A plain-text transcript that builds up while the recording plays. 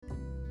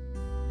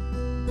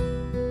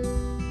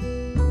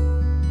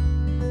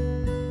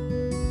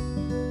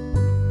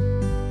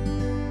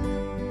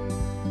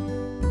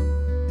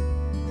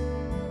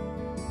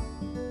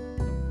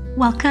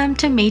Welcome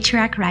to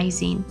Matriarch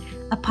Rising,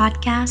 a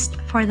podcast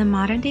for the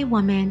modern-day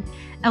woman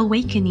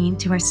awakening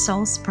to her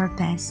soul's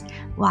purpose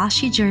while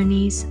she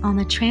journeys on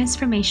the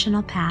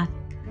transformational path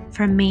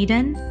from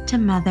maiden to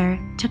mother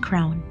to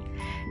crone.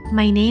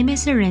 My name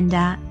is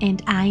Arinda,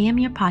 and I am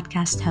your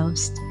podcast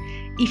host.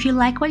 If you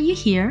like what you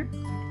hear,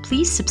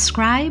 please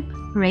subscribe,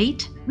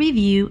 rate,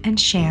 review, and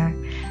share.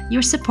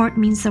 Your support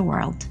means the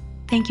world.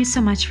 Thank you so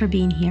much for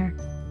being here.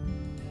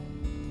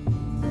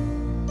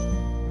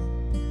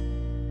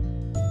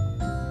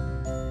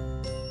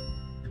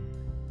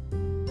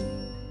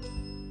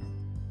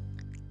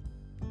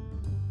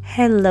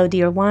 Hello,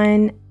 dear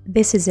one.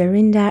 This is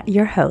Arinda,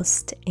 your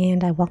host,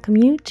 and I welcome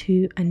you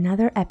to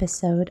another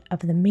episode of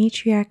the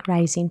Matriarch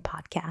Rising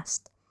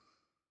podcast.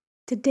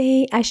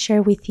 Today, I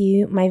share with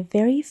you my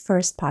very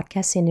first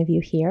podcast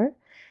interview here,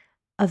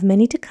 of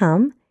many to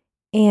come,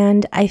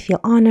 and I feel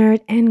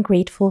honored and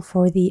grateful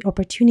for the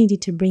opportunity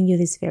to bring you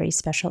this very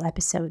special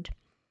episode.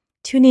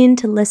 Tune in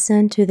to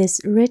listen to this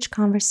rich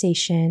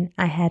conversation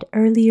I had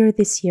earlier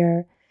this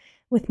year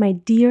with my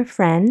dear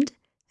friend,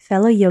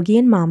 fellow yogi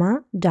and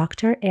mama,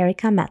 Dr.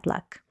 Erica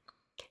Matluck.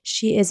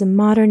 She is a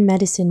modern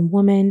medicine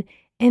woman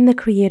and the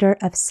creator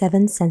of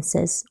Seven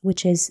Senses,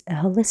 which is a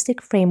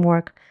holistic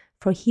framework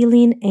for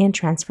healing and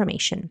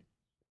transformation.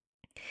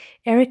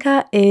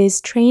 Erica is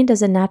trained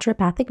as a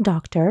naturopathic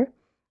doctor,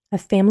 a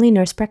family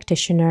nurse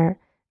practitioner,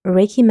 a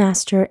Reiki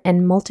master,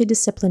 and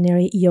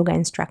multidisciplinary yoga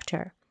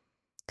instructor.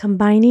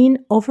 Combining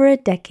over a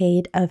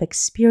decade of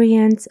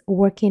experience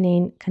working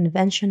in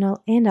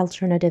conventional and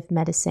alternative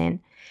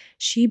medicine,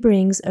 she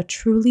brings a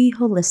truly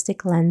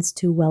holistic lens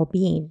to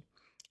well-being,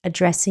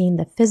 addressing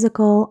the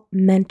physical,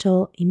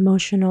 mental,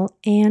 emotional,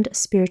 and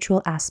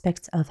spiritual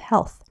aspects of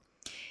health.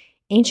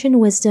 Ancient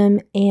wisdom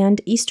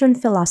and Eastern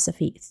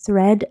philosophy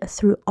thread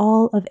through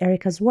all of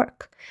Erica's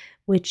work,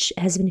 which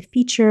has been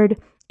featured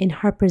in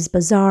Harper's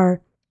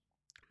Bazaar,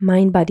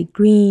 Mind Body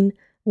Green,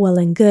 Well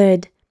and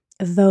Good,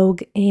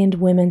 Vogue, and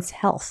Women's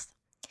Health.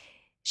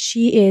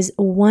 She is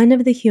one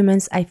of the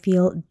humans I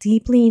feel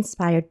deeply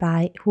inspired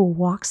by who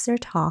walks their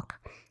talk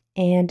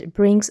and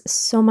brings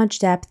so much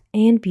depth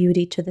and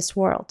beauty to this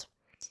world.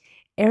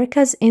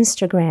 Erica's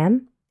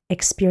Instagram,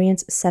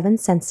 Experience Seven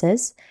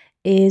Senses,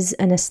 is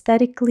an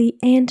aesthetically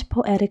and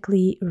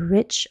poetically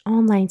rich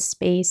online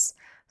space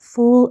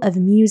full of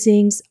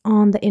musings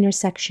on the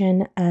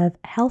intersection of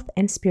health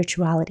and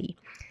spirituality,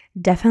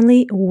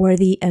 definitely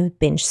worthy of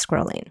binge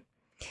scrolling.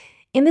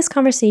 In this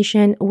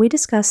conversation, we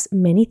discuss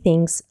many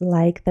things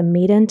like the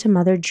maiden to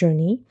mother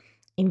journey,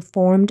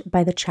 informed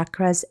by the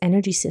chakras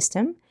energy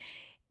system,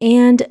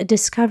 and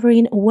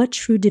discovering what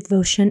true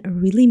devotion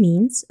really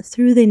means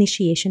through the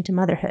initiation to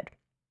motherhood.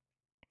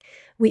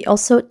 We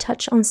also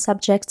touch on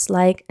subjects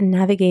like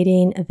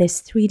navigating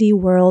this 3D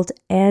world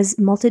as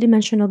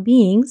multidimensional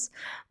beings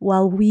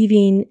while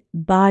weaving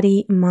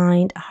body,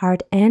 mind,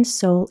 heart, and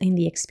soul in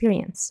the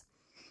experience.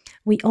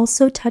 We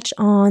also touch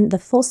on the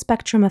full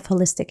spectrum of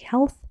holistic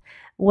health,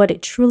 what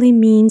it truly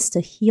means to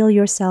heal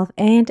yourself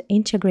and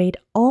integrate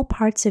all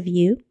parts of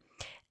you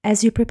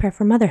as you prepare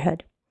for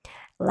motherhood.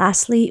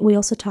 Lastly, we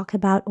also talk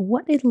about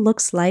what it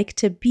looks like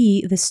to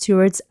be the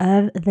stewards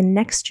of the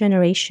next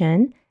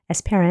generation as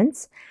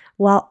parents,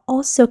 while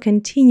also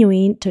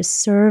continuing to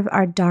serve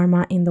our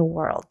Dharma in the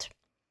world.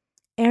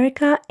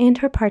 Erica and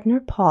her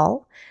partner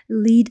Paul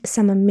lead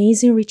some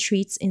amazing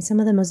retreats in some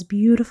of the most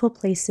beautiful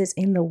places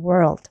in the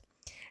world.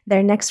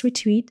 Their next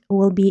retreat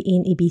will be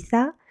in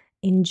Ibiza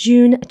in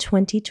June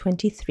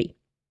 2023.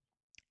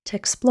 To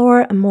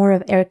explore more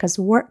of Erica's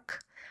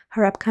work,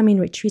 her upcoming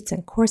retreats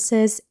and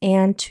courses,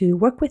 and to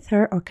work with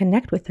her or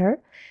connect with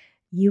her,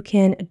 you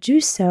can do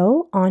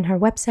so on her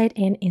website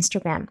and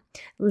Instagram.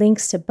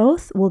 Links to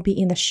both will be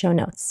in the show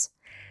notes.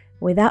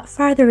 Without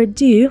further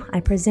ado, I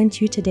present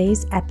you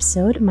today's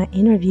episode, my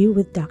interview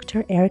with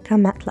Dr. Erica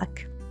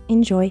Matluck.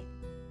 Enjoy.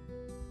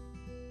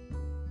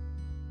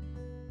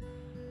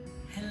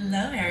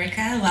 Hello,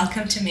 Erica.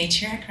 Welcome to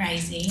Matriarch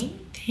Rising.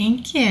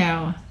 Thank you.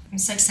 I'm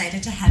so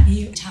excited to have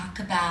you talk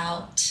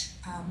about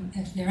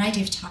a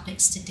variety of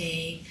topics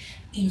today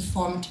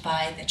informed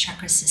by the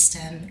chakra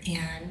system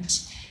and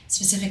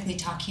specifically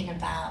talking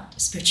about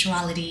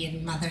spirituality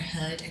and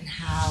motherhood and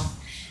how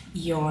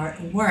your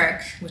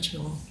work, which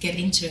we'll get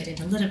into it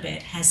in a little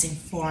bit, has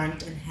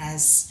informed and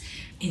has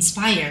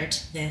inspired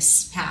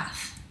this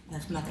path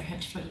of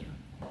motherhood for you.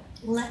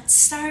 Let's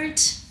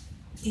start,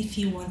 if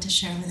you want to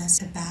share with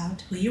us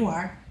about who you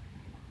are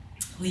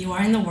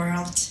in the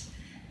world,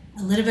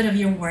 a little bit of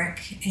your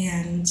work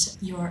and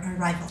your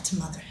arrival to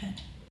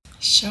motherhood.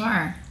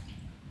 Sure.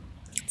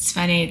 It's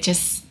funny,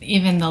 just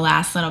even the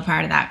last little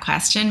part of that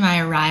question,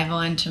 my arrival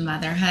into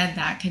motherhood,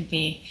 that could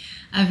be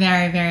a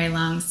very, very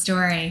long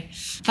story.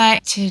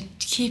 But to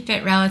keep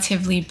it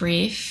relatively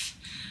brief,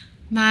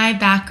 my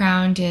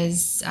background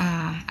is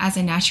as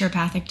a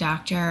naturopathic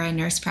doctor, a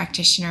nurse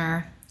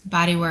practitioner,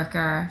 body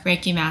worker,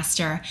 Reiki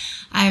master.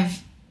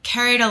 I've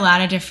carried a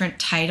lot of different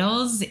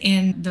titles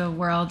in the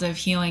world of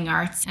healing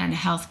arts and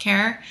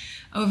healthcare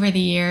over the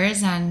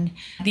years. And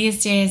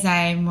these days,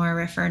 I more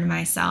refer to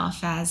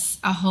myself as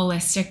a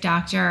holistic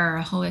doctor or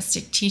a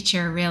holistic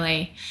teacher,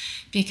 really,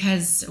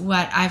 because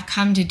what I've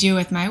come to do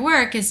with my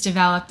work is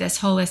develop this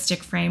holistic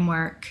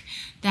framework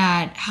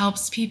that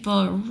helps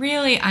people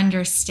really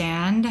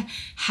understand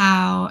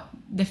how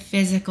the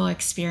physical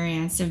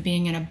experience of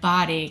being in a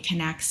body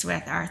connects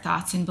with our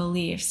thoughts and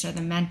beliefs, or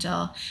the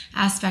mental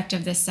aspect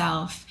of the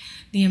self,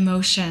 the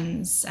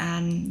emotions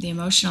and the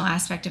emotional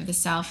aspect of the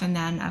self, and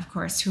then, of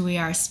course, who we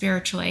are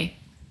spiritually.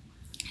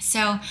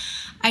 So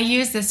I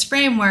use this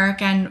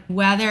framework, and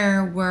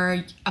whether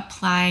we're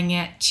applying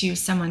it to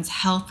someone's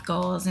health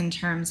goals in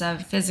terms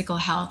of physical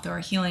health or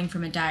healing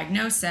from a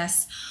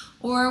diagnosis,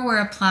 or we're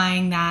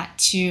applying that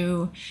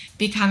to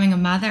becoming a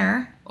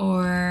mother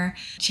or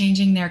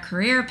changing their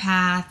career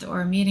path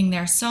or meeting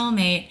their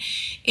soulmate,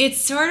 it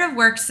sort of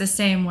works the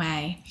same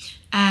way.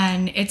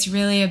 And it's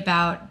really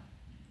about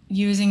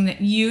using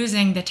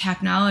the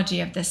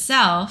technology of the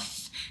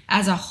self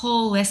as a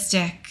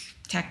holistic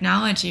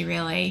technology,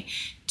 really,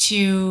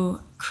 to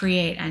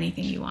create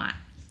anything you want.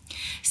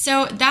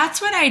 So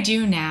that's what I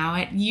do now.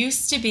 It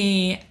used to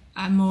be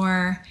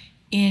more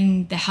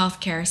in the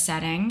healthcare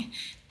setting.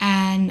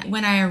 And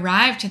when I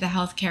arrived to the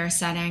healthcare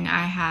setting,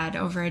 I had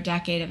over a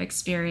decade of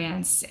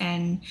experience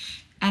in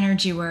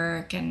energy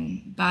work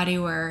and body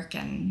work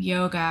and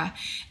yoga.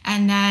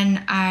 And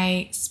then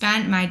I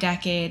spent my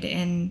decade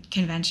in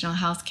conventional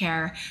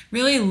healthcare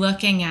really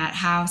looking at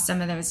how some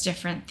of those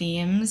different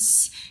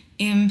themes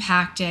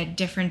impacted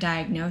different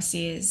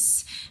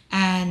diagnoses.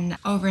 And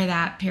over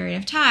that period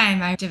of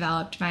time, I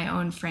developed my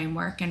own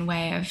framework and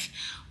way of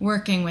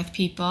working with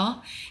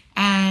people.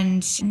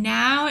 And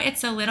now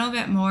it's a little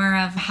bit more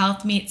of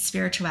health meets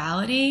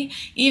spirituality,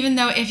 even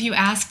though if you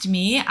asked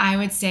me, I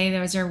would say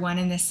those are one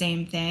and the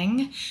same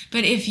thing.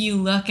 But if you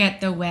look at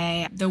the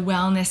way the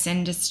wellness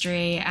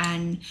industry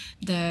and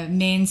the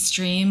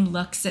mainstream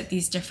looks at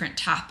these different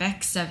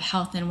topics of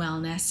health and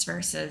wellness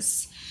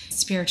versus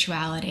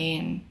spirituality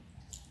and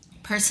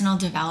personal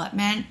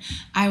development,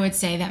 I would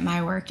say that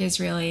my work is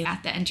really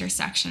at the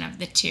intersection of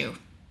the two.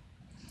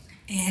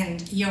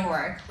 And your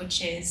work,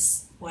 which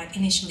is what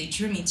initially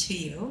drew me to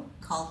you,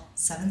 called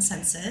Seven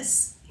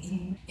Senses.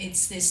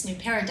 It's this new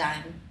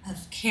paradigm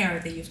of care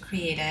that you've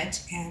created,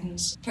 and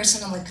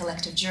personal and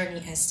collective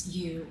journey, as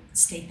you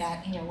state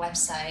that in your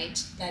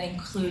website, that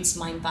includes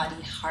mind,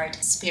 body, heart,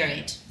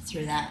 spirit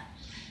through that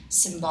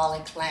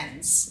symbolic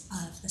lens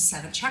of the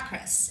seven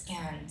chakras.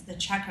 And the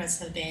chakras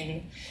have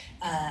been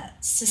a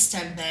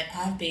system that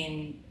I've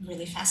been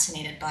really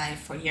fascinated by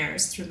for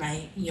years through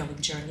my yogic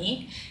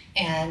journey.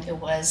 And it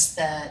was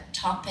the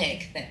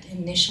topic that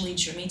initially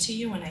drew me to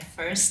you when I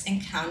first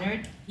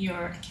encountered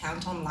your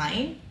account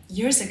online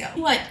years ago.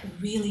 What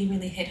really,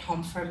 really hit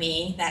home for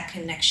me, that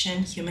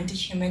connection, human to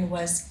human,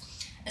 was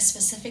a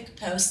specific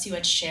post you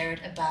had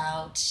shared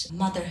about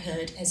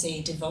motherhood as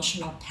a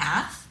devotional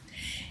path.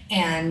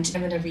 And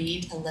I'm going to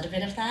read a little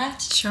bit of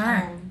that.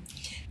 Sure.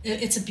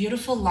 It's a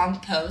beautiful long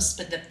post,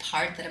 but the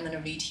part that I'm going to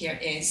read here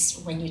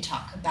is when you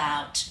talk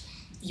about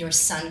your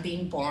son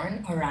being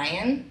born,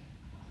 Orion.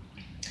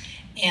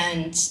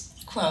 And,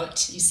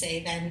 quote, you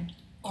say, "Then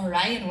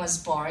Orion was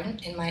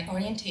born, and my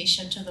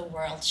orientation to the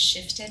world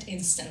shifted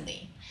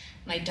instantly.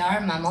 My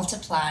dharma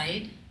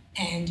multiplied,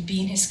 and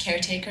being his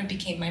caretaker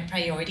became my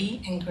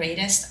priority and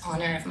greatest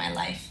honor of my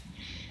life.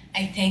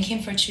 I thank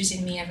him for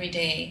choosing me every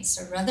day.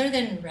 So rather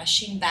than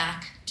rushing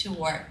back to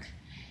work,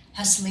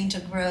 hustling to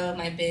grow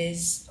my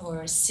biz,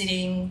 or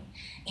sitting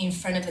in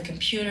front of the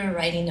computer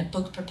writing a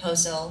book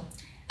proposal,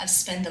 I've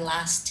spent the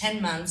last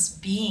 10 months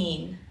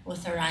being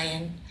with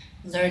Orion,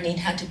 learning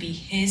how to be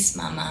his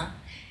mama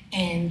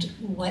and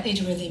what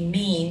it really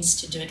means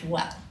to do it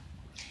well."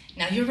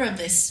 Now, you wrote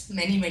this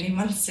many, many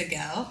months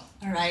ago.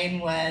 Orion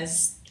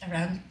was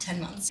around 10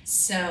 months.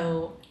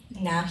 So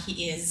now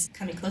he is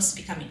coming close to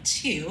becoming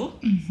 2.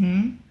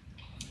 Mm-hmm.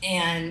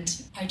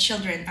 And our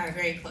children are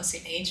very close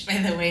in age, by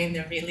the way, and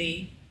they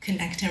really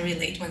connect and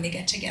relate when they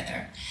get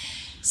together.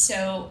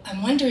 So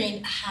I'm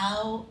wondering,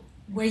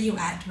 where you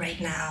at right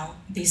now,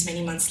 these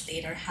many months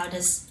later? How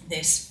does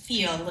this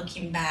feel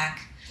looking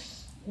back,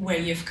 where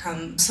you've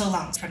come so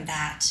long from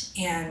that,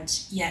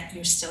 and yet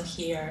you're still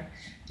here?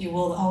 You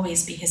will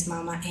always be his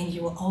mama, and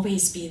you will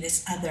always be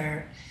this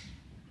other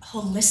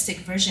holistic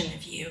version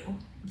of you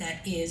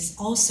that is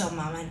also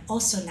mama and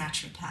also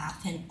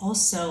naturopath and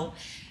also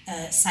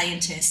a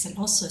scientist and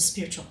also a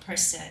spiritual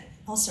person,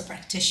 also a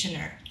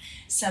practitioner.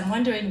 So I'm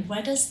wondering,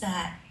 how does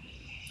that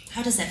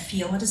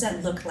feel? What does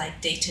that look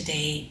like day to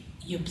day?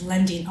 You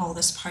blending all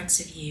those parts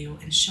of you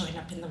and showing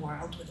up in the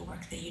world with the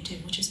work that you do,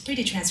 which is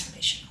pretty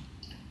transformational.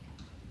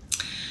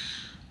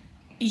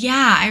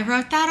 Yeah, I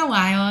wrote that a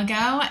while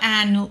ago,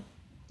 and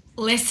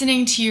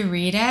listening to you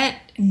read it,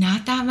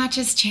 not that much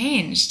has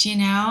changed,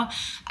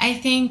 I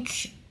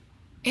think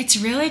it's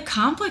really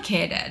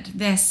complicated,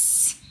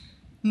 this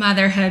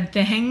motherhood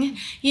thing,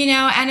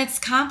 and it's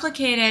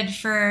complicated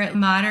for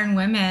modern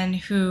women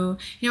who,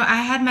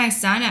 I had my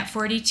son at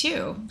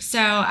 42. So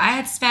I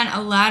had spent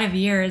a lot of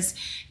years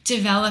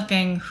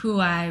developing who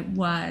I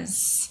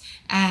was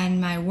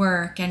and my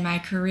work and my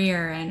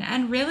career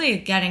and really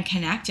getting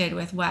connected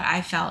with what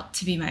I felt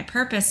to be my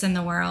purpose in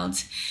the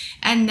world.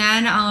 And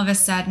then all of a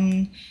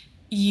sudden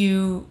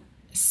you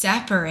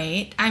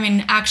separate. I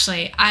mean,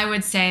 actually, I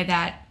would say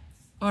that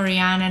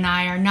Oriana and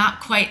I are not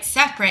quite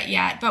separate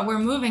yet, but we're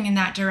moving in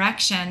that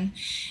direction.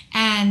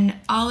 And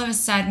all of a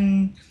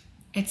sudden,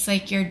 it's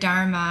like your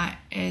dharma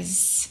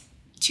is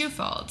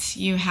twofold.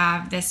 You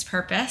have this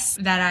purpose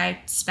that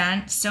I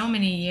spent so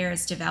many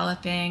years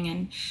developing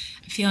and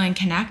feeling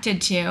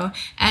connected to.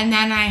 And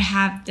then I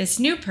have this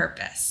new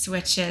purpose,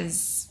 which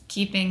is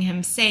keeping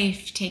him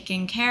safe,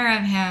 taking care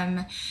of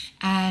him,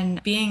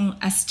 and being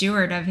a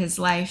steward of his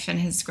life and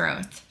his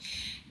growth.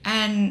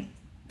 And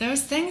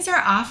those things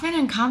are often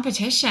in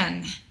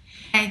competition.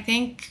 I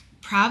think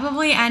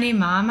probably any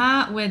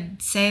mama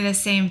would say the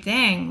same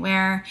thing,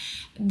 where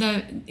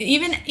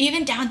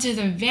even down to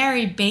the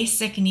very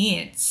basic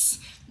needs,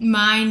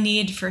 my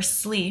need for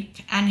sleep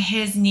and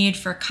his need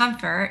for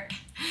comfort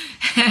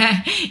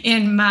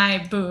in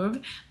my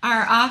boob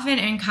are often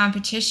in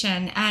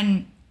competition.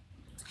 And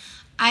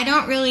I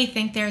don't really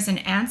think there's an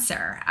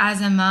answer.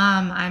 As a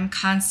mom, I'm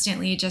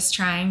constantly just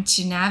trying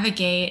to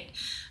navigate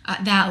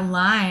that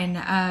line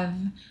of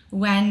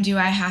when do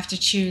I have to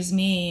choose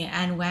me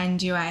and when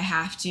do I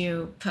have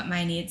to put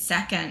my needs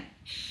second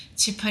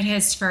to put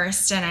his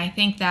first. And I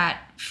think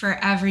that for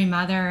every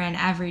mother and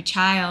every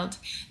child,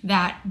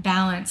 that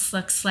balance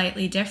looks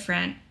slightly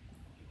different.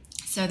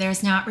 So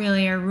there's not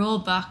really a rule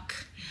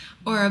book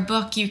or a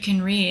book you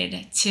can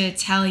read to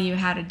tell you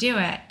how to do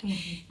it.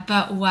 Mm-hmm.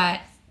 But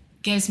what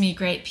gives me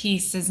great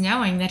peace is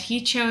knowing that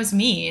he chose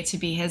me to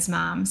be his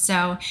mom.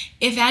 So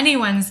if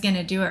anyone's going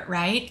to do it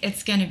right,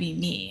 it's going to be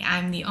me.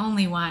 I'm the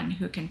only one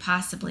who can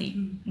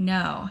possibly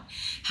know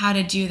how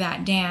to do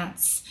that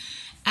dance.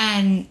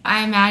 And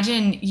I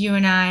imagine you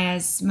and I,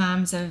 as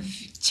moms of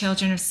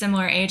children of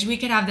similar age, we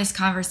could have this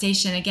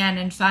conversation again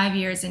in 5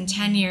 years, in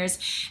 10 years,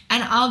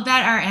 and I'll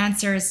bet our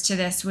answers to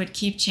this would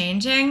keep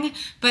changing,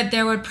 but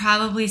there would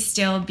probably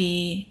still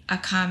be a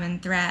common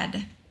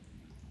thread.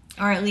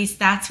 Or at least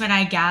that's what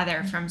I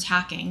gather from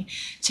talking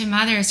to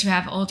mothers who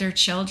have older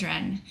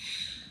children.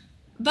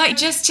 But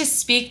just to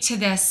speak to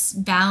this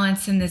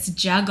balance and this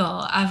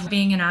juggle of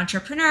being an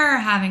entrepreneur,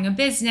 having a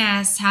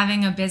business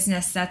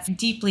that's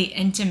deeply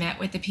intimate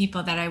with the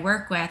people that I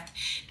work with,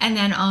 and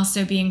then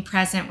also being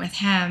present with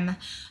him,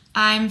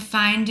 I'm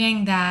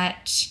finding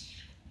that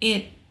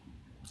it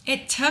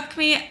took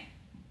me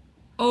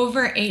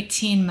over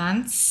 18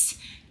 months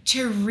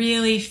to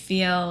really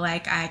feel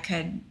like I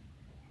could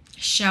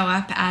show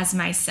up as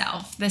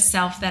myself, the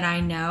self that I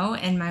know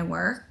in my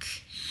work,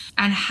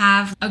 and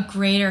have a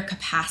greater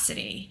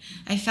capacity.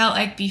 I felt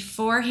like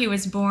before he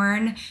was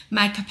born,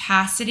 my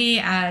capacity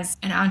as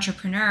an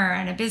entrepreneur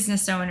and a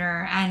business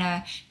owner and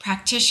a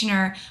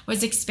practitioner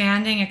was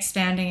expanding.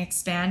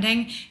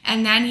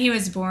 And then he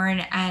was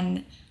born,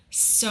 and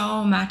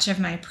so much of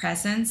my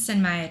presence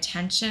and my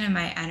attention and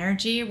my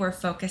energy were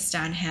focused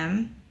on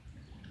him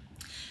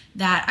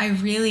that I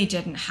really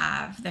didn't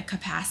have the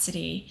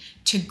capacity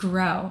to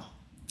grow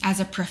as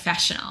a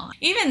professional.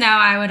 Even though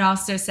I would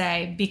also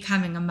say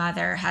becoming a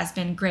mother has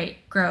been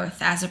great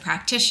growth as a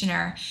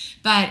practitioner,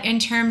 but in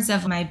terms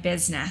of my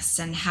business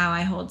and how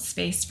I hold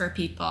space for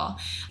people,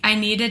 I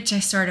needed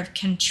to sort of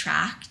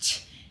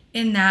contract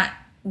in that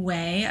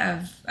way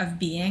of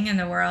being in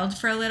the world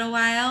for a little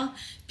while,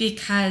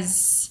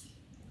 because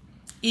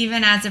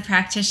even as a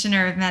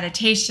practitioner of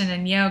meditation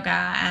and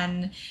yoga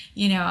and,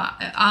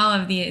 all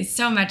of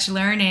so much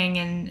learning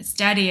and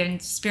study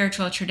and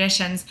spiritual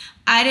traditions,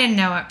 I didn't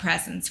know what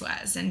presence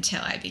was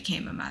until I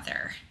became a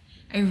mother.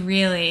 I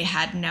really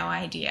had no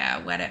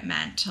idea what it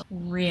meant to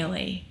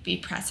really be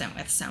present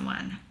with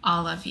someone,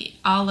 all of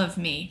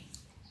me.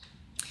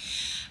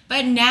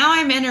 But now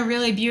I'm in a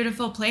really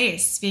beautiful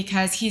place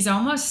because he's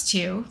almost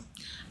 2.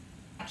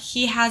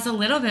 He has a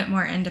little bit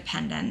more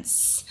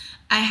independence.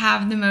 I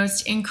have the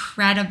most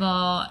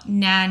incredible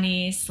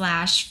nanny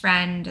 /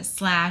 friend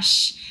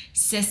 /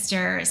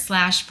 sister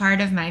 / part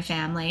of my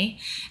family.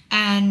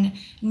 And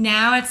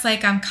now it's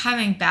like I'm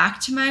coming back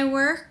to my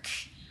work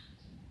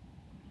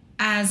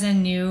as a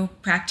new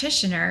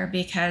practitioner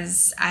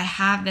because I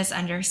have this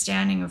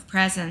understanding of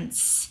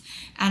presence.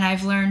 And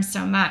I've learned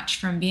so much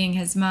from being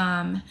his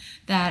mom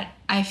that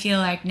I feel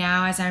like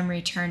now, as I'm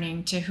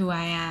returning to who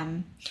I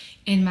am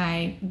in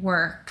my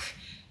work,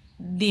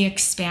 the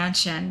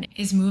expansion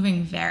is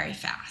moving very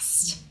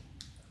fast.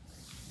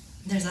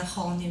 There's a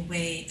whole new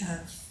way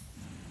of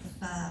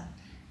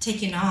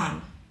taking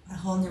on, a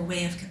whole new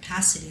way of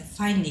capacity, of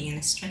finding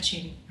and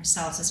stretching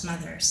ourselves as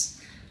mothers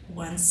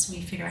once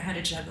we figure out how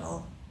to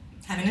juggle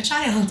having a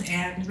child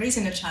and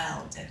raising a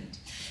child and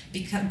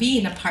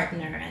being a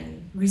partner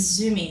and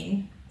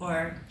resuming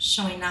or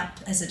showing up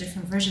as a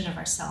different version of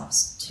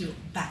ourselves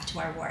back to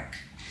our work.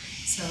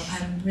 So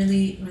I'm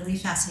really, really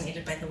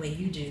fascinated by the way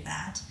you do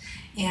that.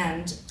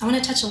 And I want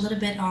to touch a little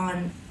bit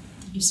on,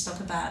 you spoke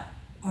about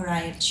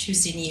Orion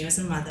choosing you as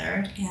a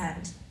mother,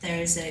 and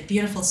there is a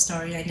beautiful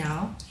story I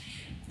know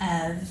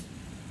of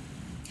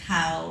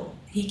how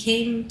he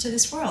came to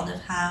this world,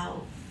 of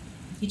how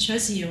he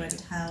chose you,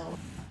 and how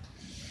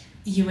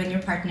you and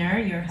your partner,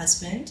 your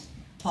husband,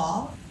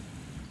 Paul,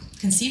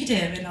 conceived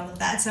him and all of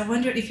that. So I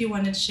wonder if you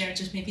wanted to share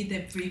just maybe the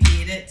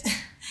abbreviated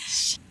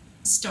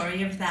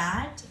story of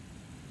that.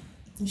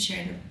 You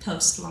shared a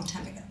post a long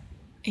time ago.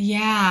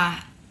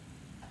 Yeah.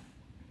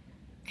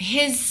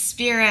 His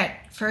spirit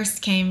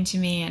first came to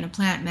me in a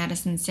plant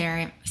medicine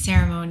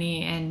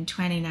ceremony in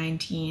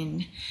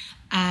 2019,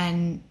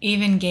 and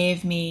even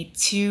gave me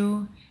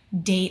 2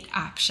 date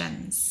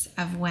options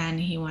of when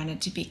he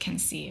wanted to be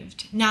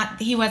conceived.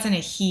 He wasn't a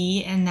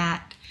he in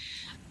that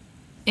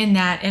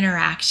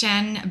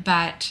interaction,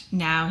 but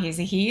now he's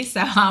a he,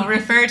 so I'll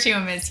refer to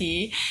him as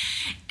he.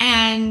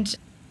 And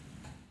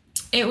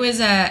it was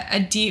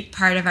a deep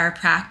part of our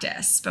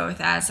practice, both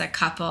as a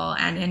couple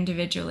and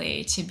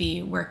individually, to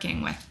be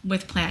working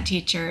with plant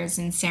teachers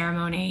in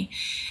ceremony.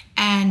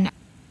 And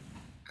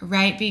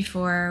right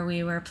before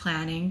we were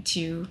planning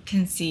to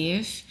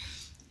conceive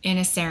in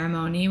a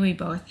ceremony, we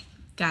both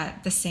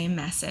got the same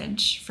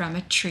message from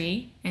a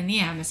tree in the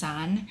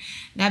Amazon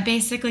that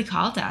basically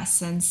called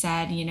us and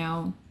said,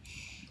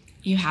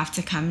 you have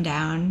to come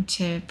down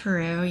to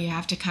Peru, you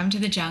have to come to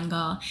the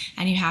jungle,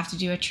 and you have to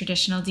do a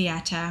traditional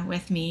dieta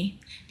with me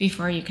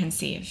before you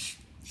conceive.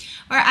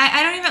 Or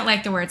I don't even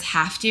like the words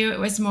have to. It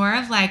was more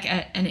of like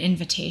an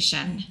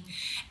invitation.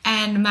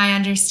 And my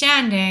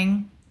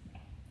understanding,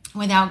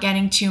 without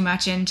getting too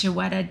much into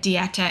what a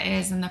dieta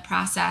is in the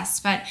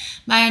process, but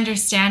my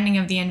understanding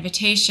of the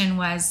invitation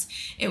was,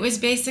 it was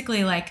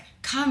basically like,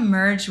 come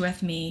merge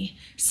with me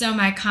so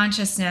my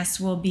consciousness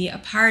will be a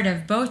part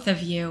of both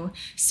of you.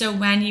 So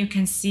when you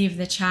conceive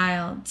the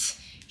child,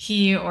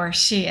 he or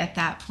she at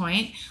that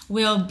point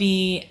will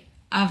be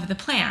of the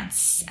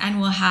plants and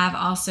will have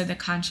also the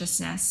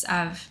consciousness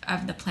of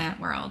the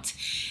plant world.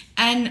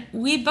 And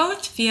we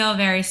both feel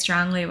very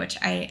strongly, which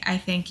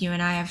I think you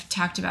and I have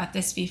talked about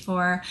this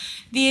before,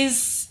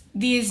 these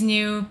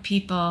new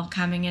people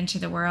coming into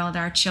the world,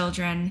 our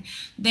children,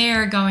 they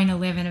are going to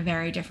live in a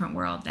very different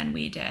world than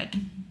we did.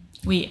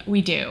 We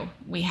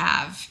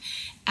have.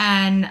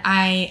 And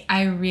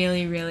I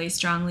really, really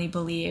strongly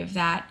believe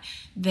that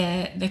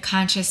the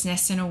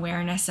consciousness and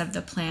awareness of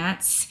the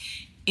plants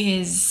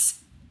is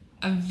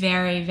a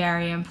very,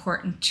 very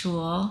important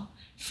tool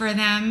for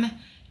them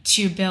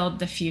to build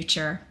the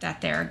future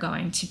that they're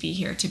going to be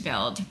here to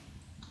build.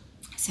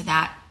 So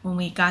that when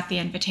we got the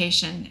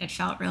invitation, it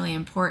felt really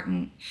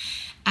important.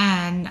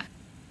 And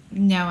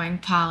knowing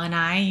Paul and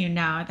I,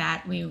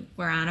 that we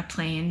were on a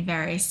plane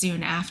very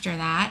soon after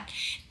that,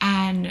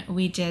 and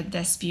we did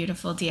this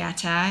beautiful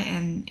dieta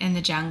in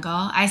the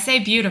jungle. I say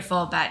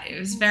beautiful, but it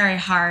was very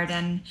hard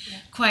and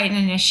quite an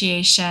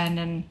initiation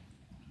and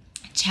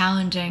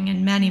challenging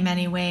in many,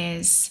 many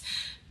ways.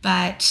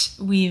 But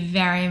we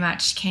very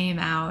much came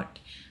out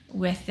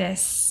with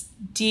this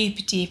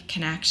deep, deep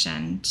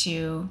connection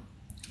to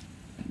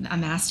a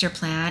master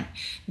plant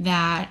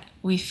that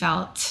we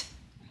feel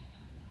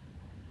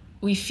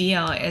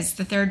is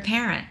the third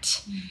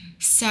parent.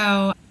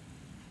 So,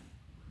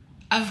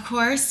 of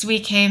course, we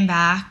came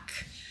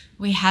back.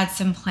 We had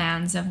some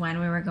plans of when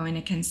we were going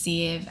to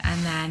conceive,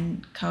 and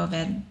then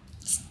COVID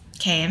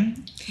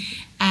came,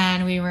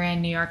 and we were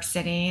in New York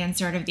City and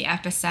sort of the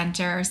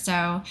epicenter.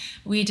 So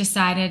we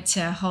decided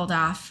to hold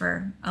off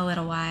for a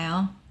little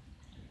while.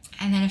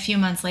 And then a few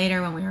months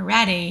later, when we were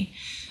ready,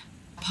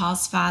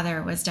 Paul's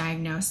father was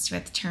diagnosed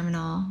with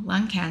terminal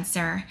lung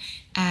cancer,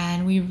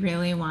 and we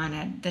really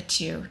wanted the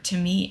two to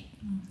meet.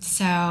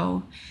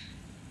 So,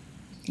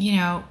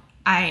 in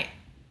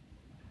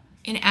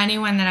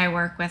anyone that I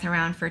work with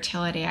around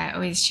fertility, I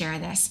always share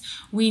this.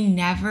 We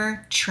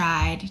never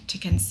tried to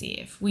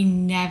conceive. We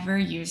never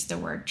used the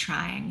word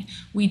trying.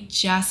 We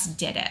just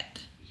did it.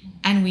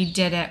 And we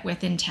did it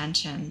with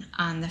intention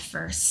on the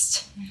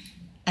first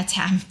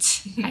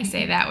attempt. I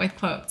say that with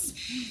quotes.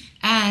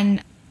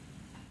 And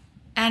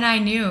I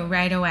knew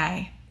right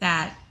away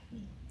that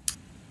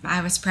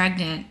I was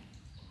pregnant.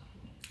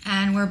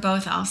 And we're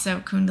both also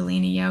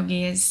Kundalini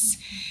yogis.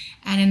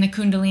 And in the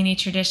Kundalini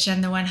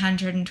tradition, the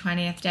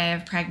 120th day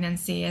of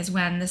pregnancy is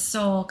when the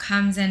soul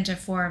comes into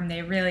form.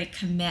 They really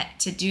commit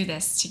to do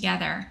this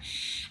together.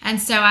 And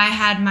so I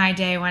had my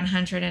day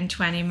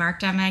 120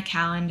 marked on my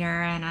calendar,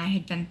 and I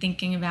had been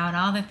thinking about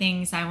all the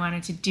things I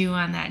wanted to do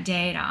on that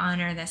day to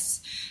honor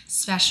this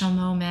special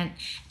moment.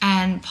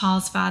 And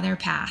Paul's father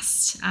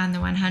passed on the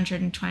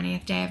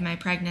 120th day of my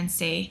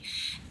pregnancy,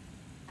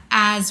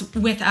 as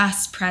with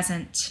us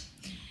present.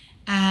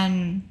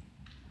 And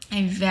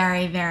I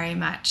very, very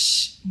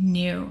much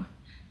knew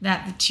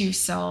that the two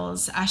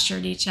souls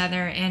ushered each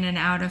other in and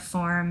out of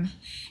form.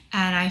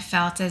 And I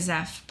felt as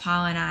if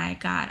Paul and I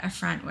got a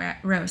front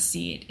row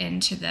seat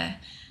into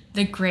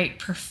the great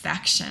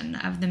perfection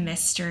of the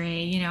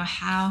mystery,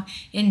 how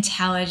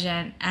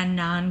intelligent and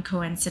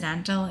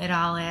non-coincidental it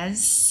all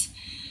is.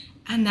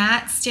 And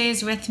that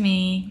stays with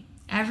me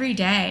every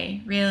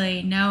day,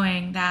 really,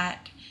 knowing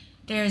that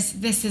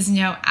this is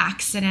no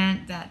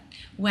accident, that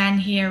when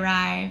he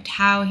arrived,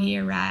 how he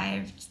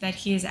arrived, that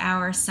he is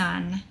our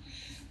son.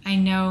 I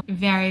know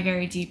very,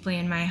 very deeply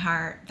in my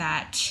heart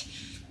that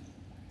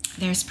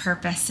there's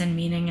purpose and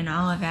meaning in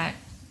all of it.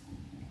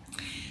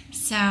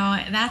 So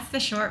that's the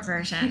short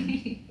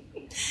version.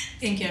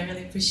 Thank you. I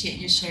really appreciate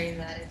you sharing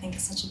that. I think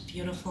it's such a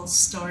beautiful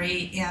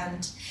story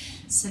and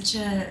such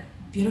a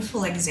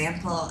beautiful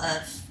example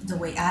of the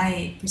way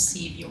I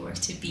perceive your work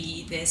to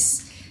be,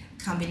 this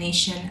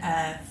combination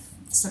of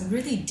some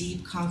really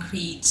deep,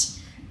 concrete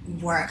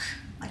work,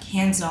 like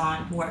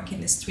hands-on work in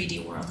this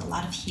 3D world, a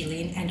lot of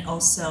healing, and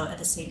also at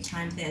the same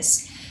time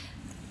this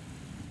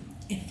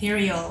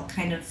ethereal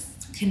kind of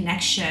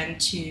connection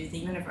to the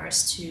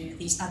universe, to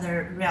these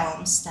other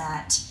realms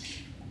that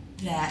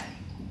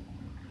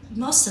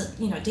most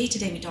of, day to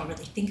day we don't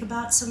really think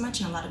about so much,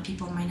 and a lot of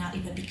people might not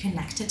even be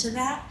connected to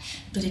that,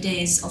 but it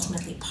is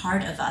ultimately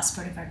part of us,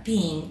 part of our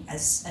being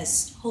as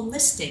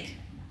holistic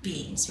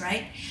beings,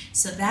 right?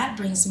 So that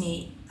brings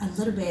me a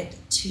little bit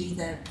to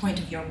the point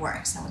of your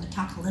work. So I want to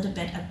talk a little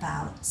bit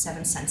about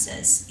seven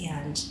senses.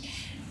 And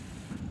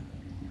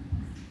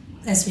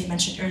as we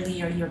mentioned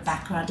earlier, your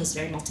background is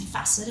very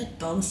multifaceted,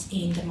 both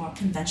in the more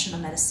conventional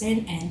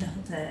medicine and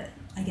the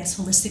I guess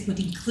holistic would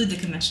include the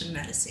conventional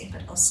medicine,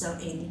 but also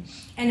in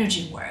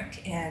energy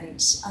work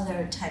and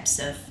other types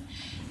of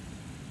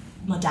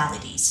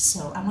modalities.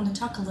 So I want to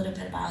talk a little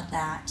bit about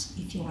that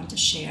if you want to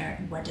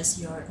share what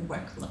does your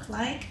work look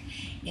like,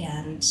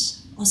 and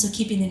also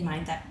keeping in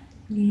mind that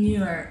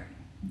newer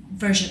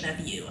version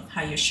of you, of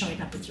how you're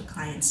showing up with your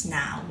clients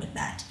now with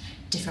that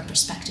different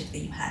perspective that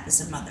you have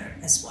as a mother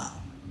as well.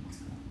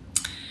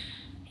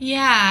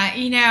 Yeah,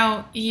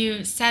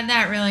 you said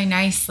that really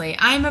nicely.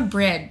 I'm a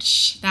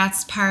bridge.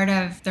 That's part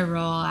of the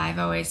role I've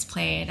always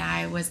played.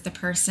 I was the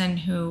person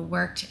who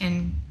worked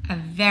in a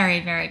very,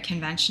 very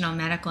conventional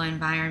medical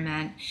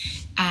environment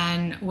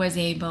and was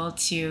able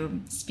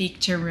to speak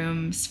to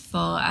rooms full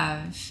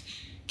of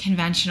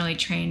conventionally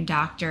trained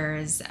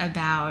doctors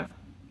about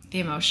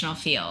the emotional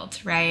field,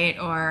 right?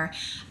 Or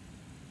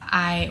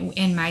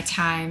in my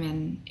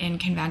time in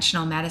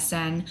conventional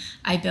medicine,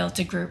 I built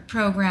a group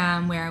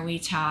program where we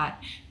taught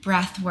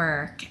breath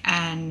work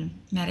and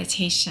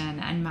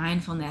meditation and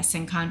mindfulness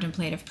and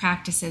contemplative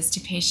practices to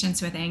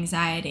patients with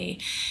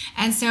anxiety.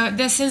 And so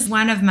this is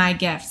one of my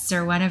gifts,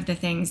 or one of the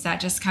things that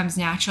just comes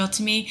natural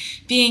to me,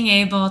 being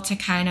able to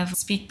kind of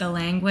speak the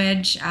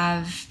language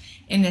of,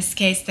 in this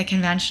case, the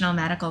conventional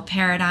medical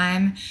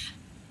paradigm,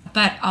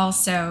 but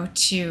also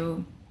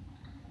to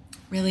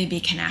really be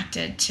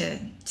connected to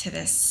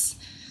this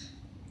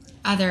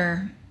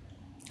other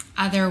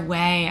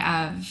way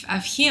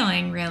of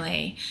healing,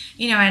 really.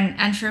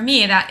 And for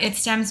me, that it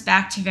stems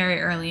back to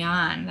very early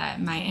on, that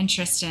my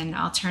interest in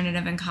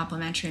alternative and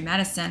complementary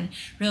medicine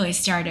really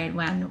started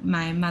when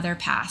my mother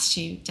passed.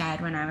 She died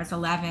when I was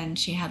 11.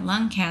 She had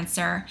lung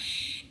cancer,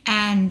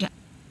 and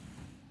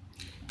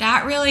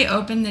that really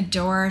opened the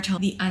door to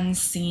the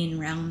unseen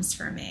realms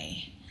for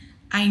me.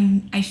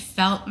 I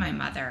felt my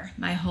mother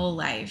my whole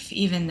life,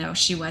 even though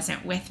she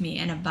wasn't with me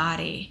in a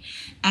body.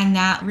 And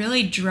that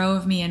really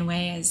drove me in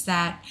ways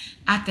that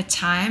at the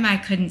time I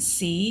couldn't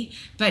see,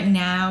 but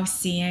now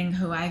seeing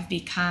who I've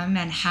become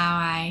and how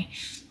I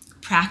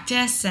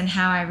practice and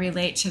how I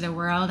relate to the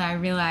world, I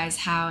realize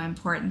how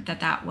important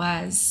that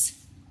was.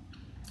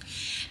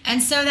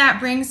 And so that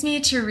brings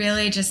me to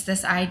really just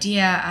this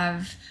idea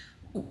of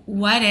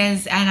what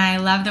is, and I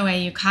love the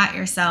way you caught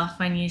yourself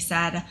when you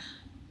said,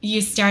 you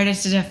started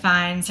to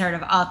define sort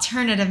of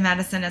alternative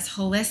medicine as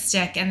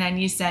holistic, and then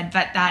you said,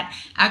 but that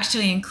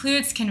actually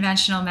includes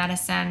conventional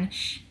medicine.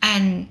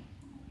 And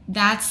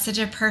that's such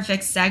a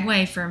perfect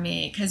segue for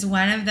me, because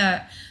one of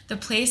the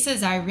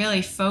places I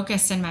really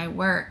focus in my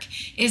work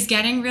is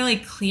getting really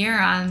clear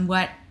on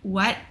what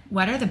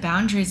are the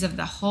boundaries of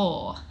the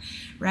whole,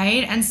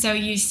 right? And so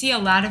you see a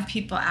lot of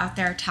people out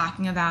there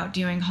talking about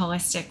doing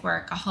holistic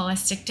work, a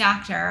holistic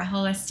doctor, a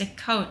holistic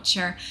coach,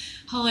 or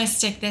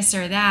holistic this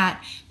or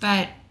that,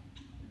 but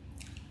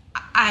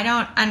I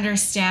don't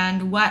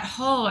understand what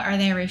whole are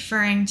they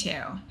referring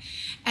to.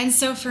 And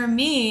so for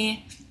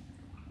me,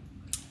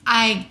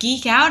 I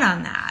geek out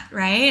on that,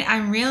 right?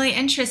 I'm really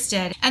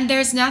interested. And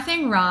there's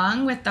nothing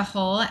wrong with the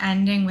whole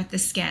ending with the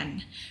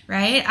skin,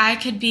 right?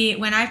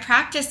 When I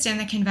practiced in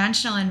the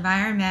conventional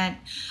environment,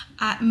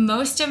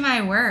 most of my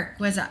work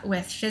was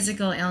with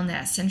physical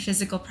illness and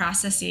physical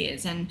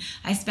processes. And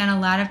I spent a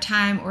lot of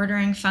time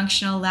ordering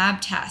functional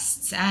lab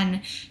tests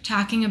and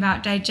talking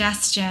about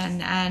digestion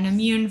and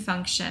immune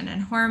function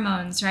and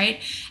hormones, right?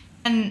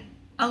 And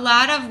a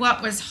lot of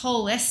what was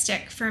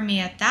holistic for me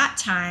at that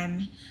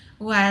time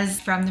was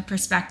from the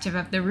perspective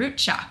of the root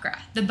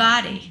chakra, the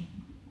body.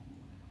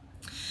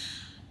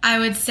 I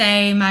would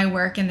say my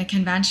work in the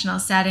conventional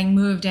setting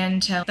moved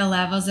into the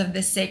levels of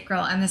the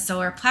sacral and the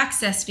solar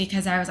plexus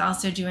because I was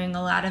also doing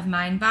a lot of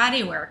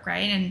mind-body work,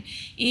 right? And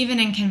even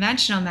in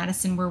conventional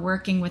medicine, we're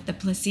working with the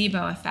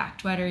placebo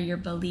effect. What are your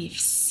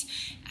beliefs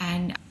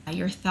and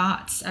your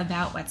thoughts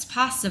about what's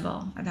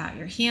possible, about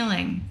your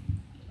healing?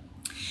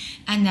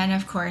 And then,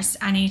 of course,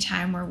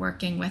 anytime we're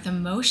working with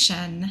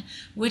emotion,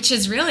 which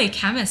is really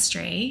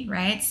chemistry,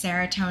 right?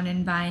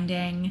 Serotonin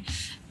binding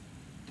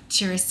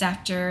to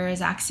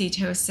receptors,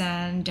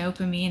 oxytocin,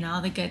 dopamine,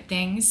 all the good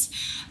things.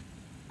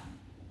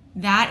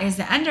 That is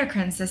the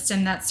endocrine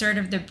system. That's sort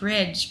of the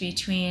bridge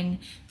between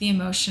the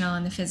emotional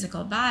and the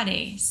physical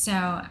body. So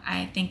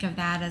I think of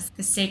that as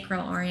the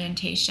sacral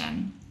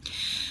orientation.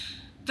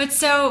 But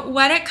so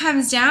what it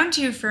comes down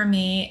to for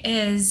me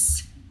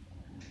is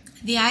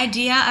the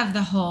idea of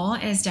the whole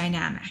is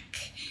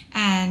dynamic.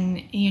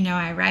 And,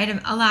 I write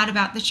a lot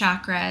about the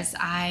chakras.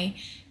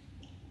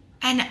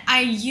 And I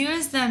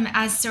use them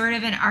as sort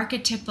of an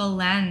archetypal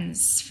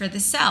lens for the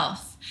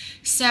self.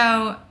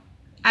 So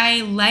I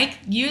like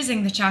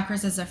using the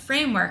chakras as a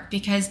framework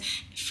because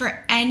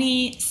for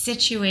any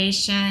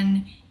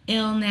situation,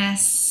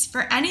 illness,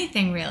 for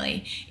anything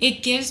really,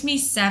 it gives me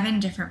 7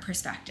 different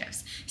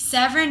perspectives,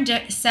 seven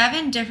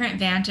different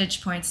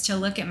vantage points to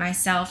look at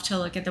myself, to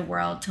look at the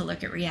world, to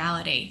look at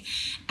reality.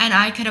 And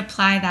I could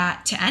apply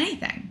that to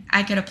anything.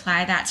 I could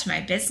apply that to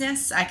my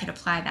business. I could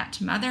apply that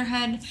to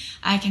motherhood.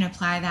 I can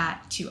apply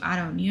that to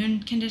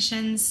autoimmune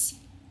conditions.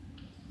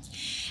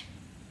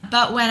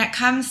 But when it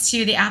comes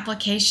to the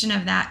application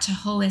of that to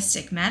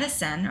holistic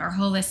medicine or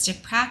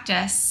holistic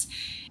practice,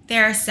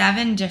 there are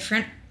 7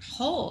 different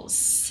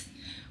holes.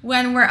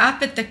 When we're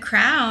up at the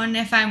crown,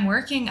 if I'm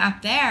working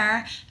up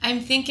there, I'm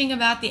thinking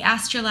about the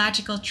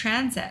astrological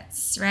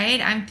transits,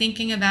 right? I'm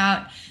thinking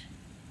about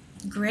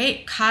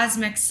great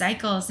cosmic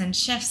cycles and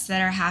shifts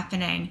that are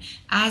happening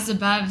as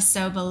above,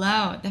 so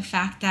below. The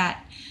fact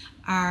that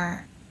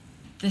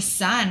the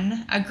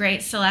sun, a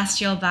great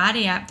celestial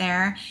body up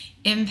there,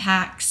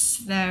 impacts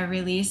the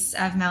release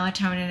of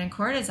melatonin and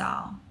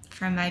cortisol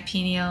from my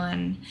pineal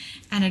and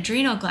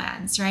adrenal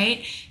glands,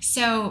 right?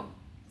 So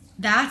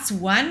that's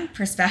one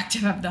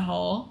perspective of the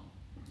whole.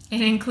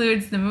 It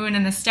includes the moon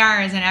and the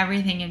stars and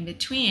everything in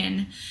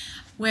between.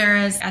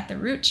 Whereas at the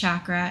root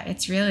chakra,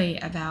 it's really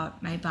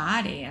about my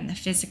body and the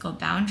physical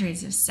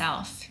boundaries of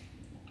self.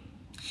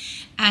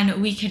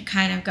 And we could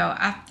kind of go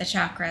up the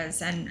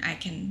chakras and I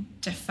can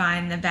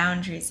define the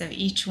boundaries of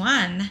each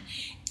one.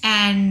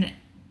 And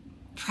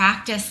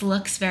practice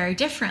looks very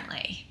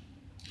differently,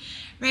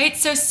 right?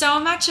 So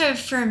much of,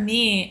 for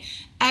me,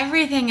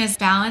 everything is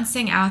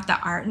balancing out the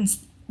art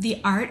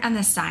and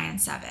the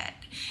science of it.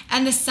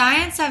 And the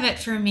science of it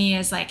for me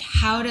is like,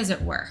 how does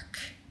it work?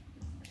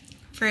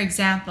 For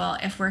example,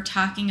 if we're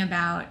talking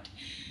about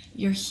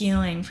your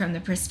healing from the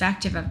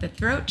perspective of the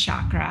throat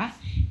chakra,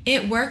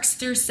 it works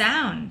through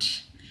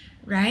sound,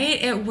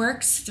 right? It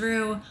works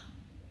through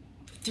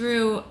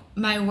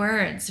my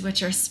words,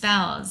 which are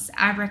spells,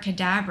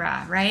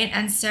 abracadabra, right?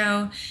 And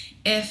so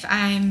if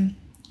I'm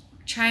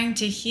trying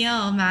to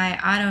heal my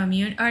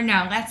autoimmune, or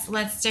no,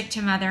 let's stick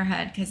to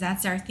motherhood because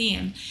that's our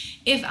theme.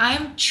 If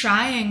I'm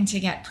trying to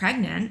get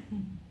pregnant,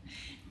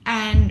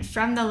 and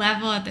from the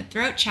level of the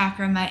throat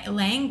chakra, my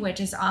language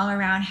is all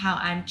around how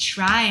I'm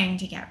trying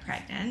to get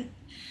pregnant,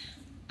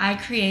 I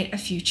create a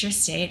future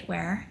state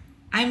where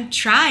I'm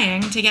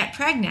trying to get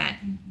pregnant.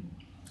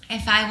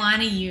 If I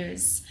want to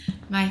use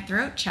my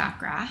throat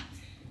chakra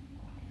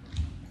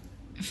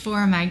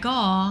for my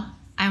goal,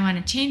 I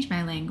want to change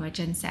my language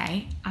and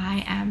say,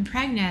 I am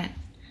pregnant.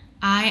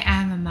 I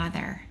am a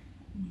mother.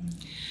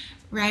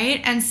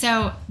 Right? And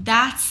so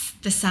that's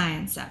the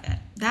science of it.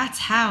 That's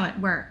how it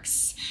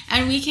works.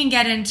 And we can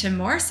get into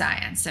more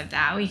science of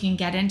that. We can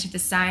get into the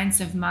science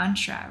of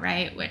mantra,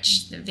 right?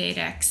 Which the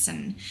Vedics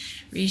and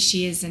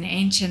rishis and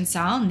ancients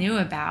all knew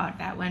about,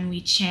 that when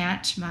we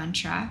chant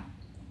mantra,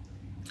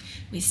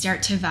 we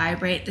start to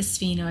vibrate the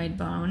sphenoid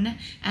bone,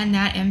 and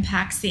that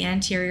impacts the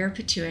anterior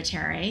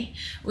pituitary,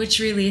 which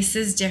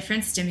releases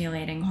different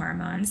stimulating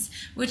hormones,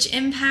 which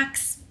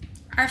impacts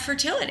our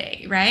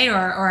fertility, right? Or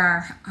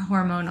our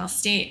hormonal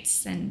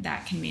states. And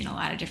that can mean a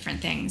lot of different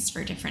things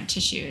for different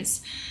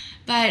tissues.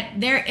 But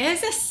there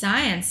is a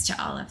science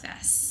to all of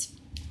this.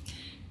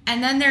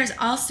 And then there's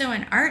also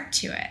an art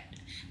to it.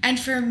 And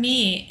for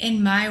me,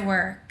 in my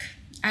work,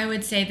 I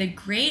would say the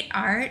great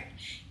art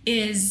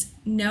is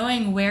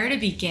knowing where to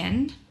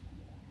begin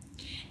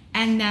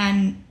and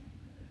then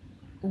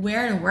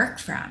where to work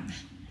from,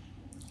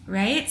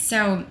 right?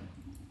 So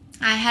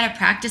I had a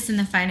practice in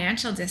the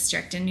financial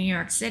district in New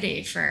York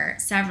City for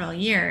several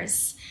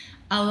years.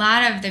 A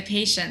lot of the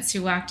patients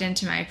who walked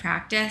into my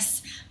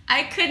practice,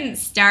 I couldn't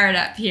start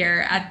up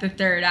here at the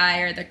third eye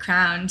or the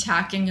crown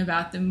talking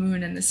about the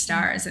moon and the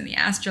stars and the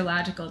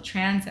astrological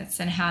transits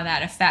and how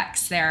that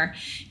affects their,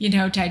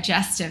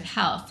 digestive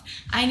health.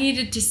 I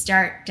needed to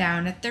start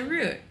down at the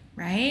root,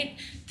 right?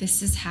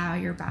 This is how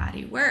your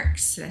body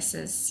works. This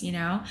is,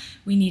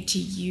 we need to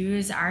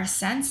use our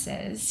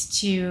senses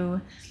to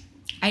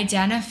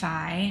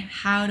identify,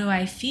 how do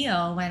I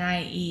feel when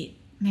I eat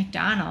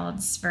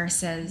McDonald's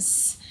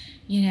versus,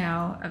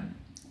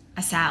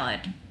 a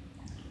salad?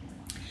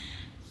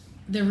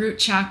 The root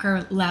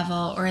chakra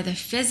level or the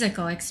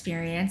physical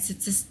experience,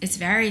 it's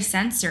very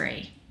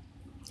sensory.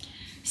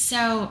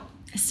 So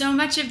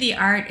much of the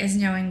art is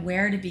knowing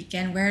where to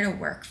begin, where to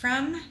work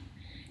from,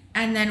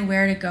 and then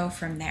where to go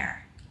from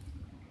there.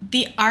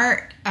 The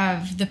art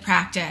of the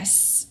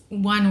practice,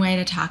 one way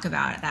to talk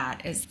about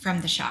that is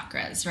from the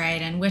chakras,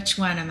 right? And which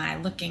one am I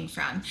looking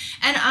from?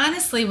 And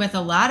honestly, with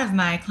a lot of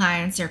my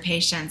clients or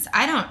patients,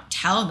 I don't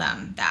tell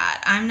them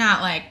that. I'm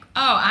not like,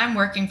 oh, I'm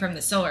working from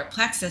the solar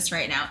plexus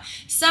right now.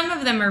 Some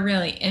of them are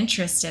really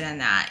interested in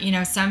that.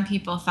 Some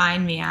people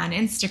find me on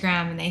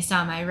Instagram and they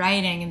saw my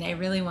writing and they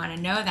really want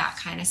to know that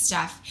kind of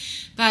stuff.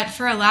 But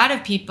for a lot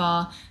of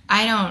people,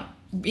 I don't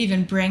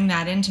even bring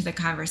that into the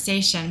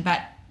conversation.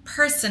 But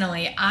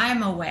personally,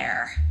 I'm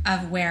aware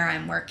of where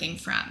I'm working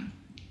from.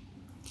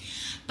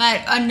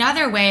 But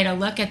another way to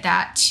look at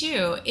that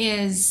too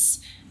is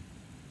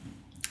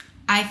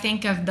I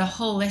think of the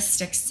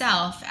holistic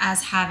self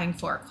as having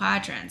 4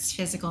 quadrants: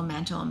 physical,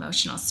 mental,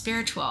 emotional,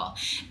 spiritual.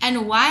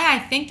 And why I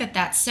think that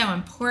that's so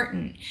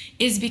important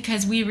is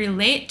because we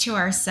relate to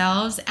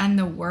ourselves and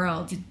the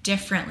world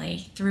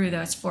differently through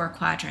those 4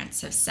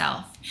 quadrants of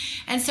self.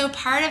 And so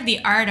part of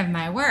the art of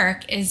my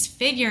work is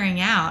figuring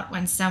out,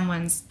 when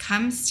someone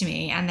comes to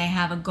me and they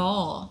have a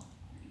goal,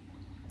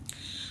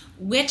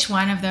 which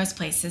one of those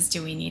places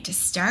do we need to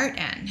start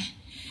in?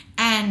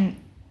 And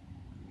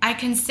I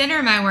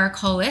consider my work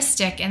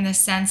holistic in the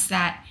sense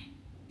that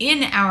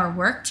in our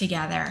work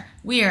together,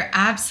 we are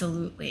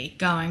absolutely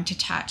going to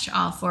touch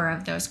all 4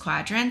 of those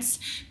quadrants.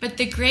 But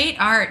the great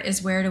art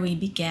is, where do we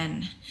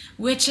begin?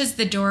 Which is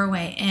the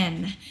doorway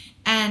in?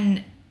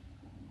 And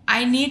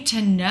I need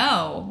to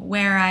know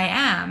where I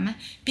am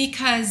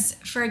because,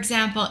 for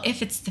example,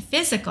 if it's the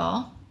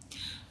physical,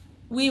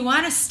 we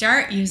want to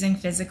start using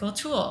physical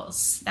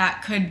tools.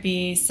 That could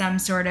be some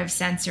sort of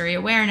sensory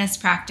awareness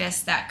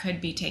practice. That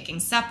could be taking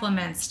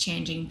supplements,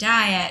 changing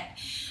diet.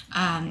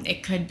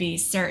 It could be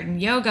certain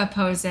yoga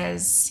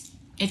poses.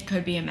 It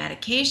could be a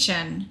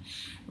medication,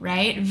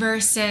 right?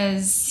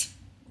 Versus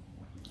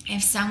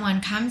if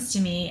someone comes to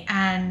me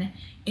and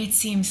it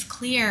seems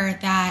clear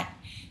that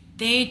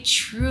they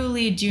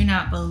truly do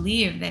not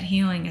believe that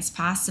healing is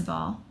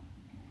possible.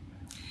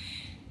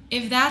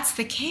 If that's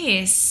the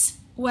case,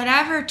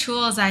 whatever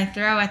tools I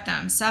throw at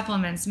them,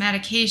 supplements,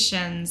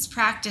 medications,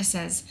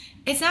 practices,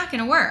 it's not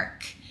going to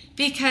work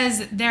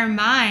because their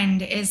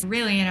mind is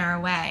really in our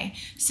way.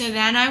 So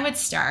then I would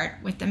start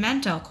with the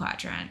mental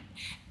quadrant,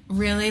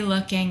 really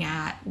looking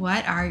at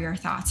what are your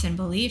thoughts and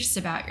beliefs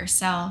about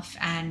yourself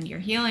and your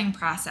healing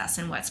process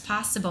and what's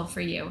possible for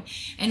you,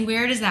 and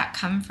where does that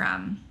come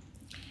from?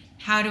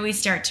 How do we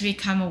start to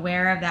become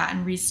aware of that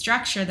and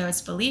restructure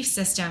those belief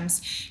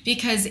systems?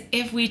 Because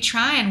if we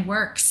try and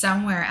work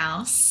somewhere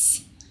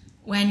else,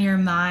 when your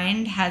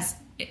mind has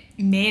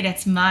made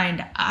its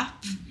mind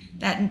up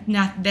that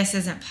this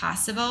isn't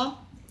possible,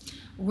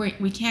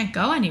 we can't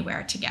go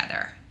anywhere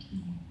together,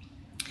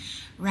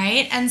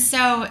 right? And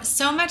so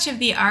much of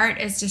the art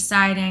is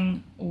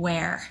deciding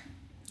where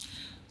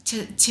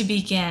to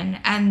begin.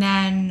 And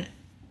then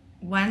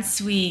once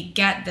we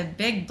get the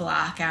big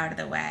block out of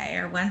the way,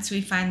 or once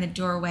we find the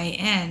doorway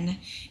in,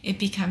 it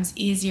becomes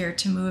easier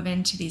to move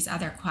into these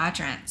other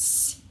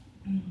quadrants.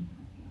 Mm-hmm.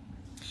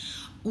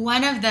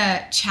 One of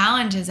the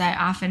challenges I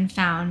often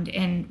found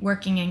in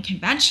working in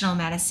conventional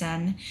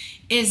medicine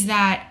is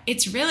that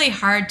it's really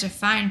hard to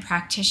find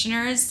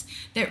practitioners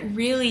that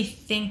really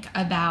think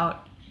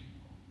about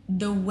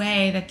the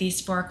way that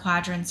these 4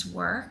 quadrants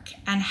work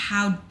and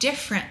how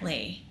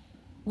differently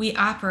we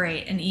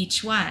operate in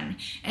each one.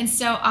 And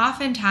so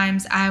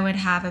oftentimes I would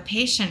have a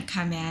patient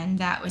come in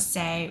that was,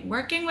 say,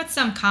 working with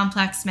some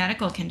complex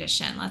medical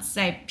condition, let's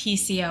say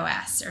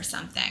PCOS or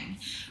something,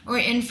 or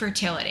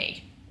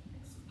infertility.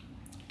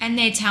 And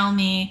they tell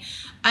me,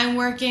 I'm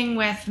working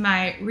with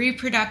my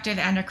reproductive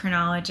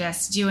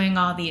endocrinologist doing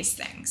all these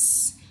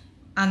things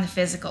on the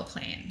physical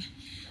plane.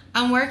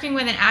 I'm working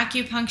with an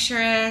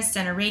acupuncturist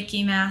and a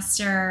Reiki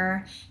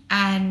master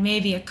and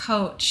maybe a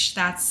coach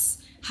that's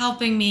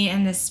helping me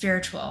in this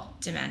spiritual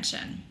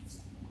dimension.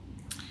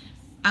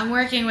 I'm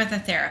working with a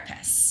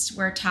therapist.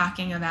 We're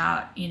talking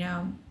about,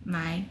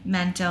 my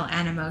mental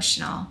and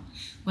emotional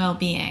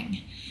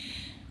well-being.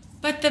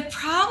 But the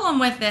problem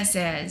with this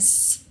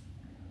is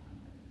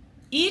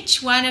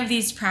each one of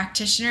these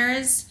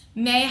practitioners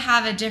may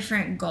have a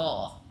different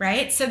goal,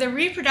 right? So the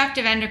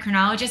reproductive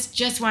endocrinologist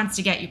just wants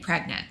to get you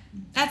pregnant.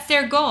 That's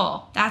their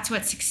goal. That's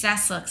what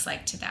success looks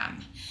like to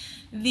them.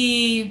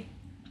 The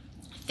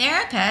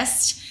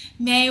therapist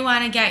may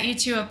want to get you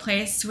to a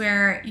place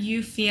where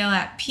you feel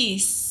at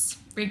peace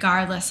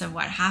regardless of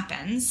what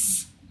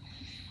happens.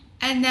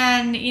 And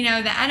then,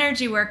 the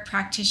energy work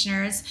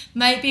practitioners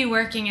might be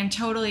working in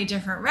totally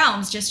different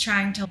realms, just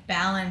trying to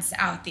balance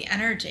out the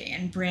energy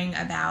and bring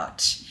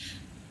about,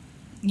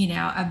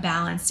 a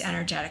balanced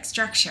energetic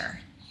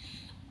structure.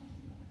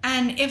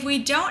 And if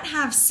we don't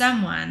have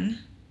someone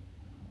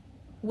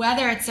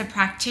whether it's a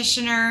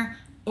practitioner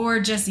or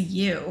just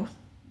you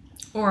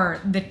or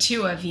the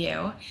two of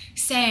you,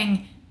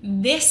 saying,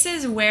 this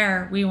is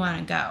where we want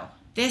to go.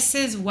 This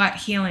is what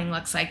healing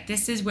looks like.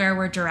 This is where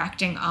we're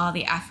directing all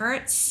the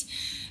efforts.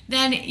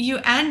 Then you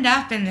end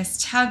up in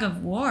this tug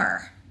of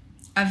war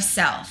of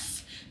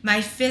self. My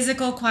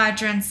physical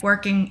quadrant's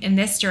working in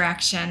this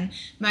direction.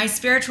 My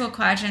spiritual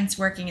quadrant's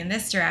working in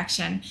this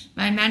direction.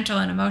 My mental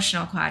and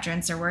emotional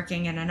quadrants are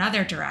working in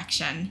another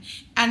direction.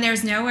 And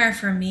there's nowhere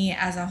for me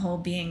as a whole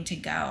being to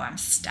go. I'm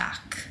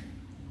stuck.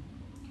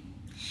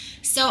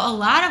 So a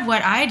lot of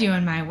what I do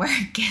in my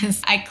work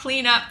is I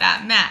clean up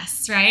that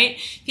mess, right?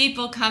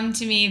 People come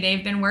to me,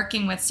 they've been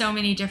working with so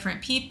many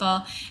different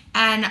people,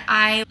 and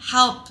I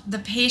help the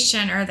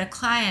patient or the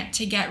client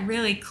to get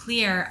really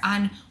clear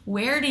on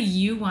where do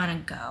you want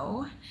to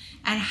go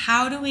and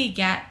how do we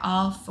get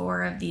all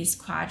 4 of these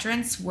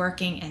quadrants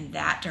working in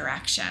that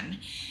direction.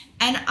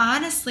 And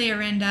honestly,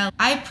 Arinda,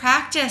 I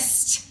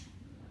practiced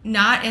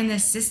not in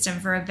this system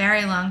for a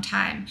very long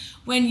time.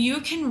 When you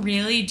can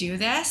really do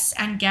this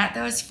and get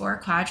those 4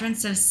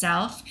 quadrants of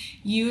self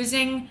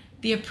using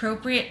the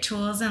appropriate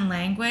tools and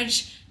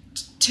language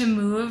to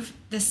move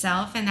the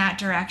self in that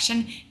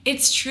direction,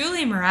 it's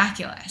truly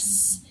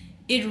miraculous.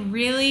 It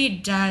really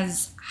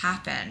does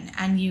happen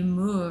and you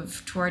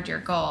move toward your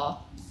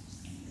goal.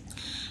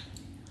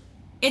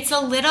 It's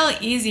a little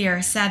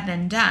easier said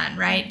than done,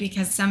 right?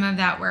 Because some of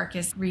that work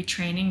is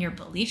retraining your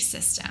belief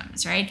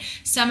systems, right?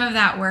 Some of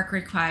that work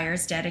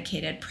requires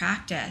dedicated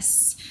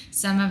practice.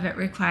 Some of it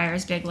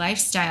requires big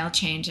lifestyle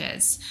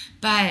changes.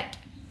 But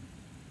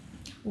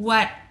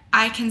what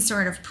I can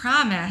sort of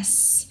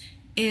promise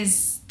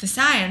is the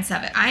science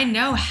of it. I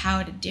know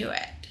how to do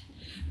it,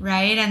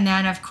 right? And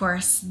then, of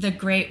course, the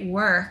great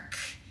work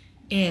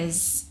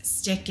is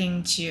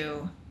sticking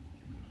to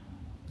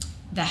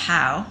the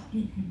how.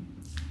 Mm-hmm.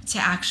 To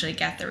actually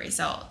get the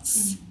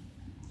results.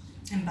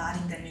 Mm-hmm.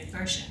 Embodying the new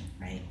version,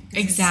 right?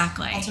 Because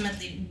exactly. It's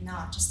ultimately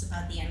not just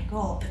about the end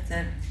goal, but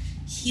the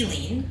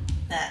healing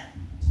that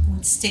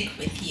would stick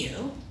with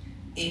you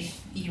if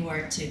you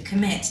were to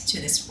commit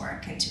to this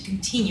work and to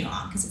continue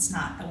on, because it's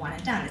not a one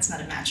and done, it's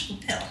not a magical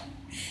pill.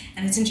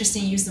 And it's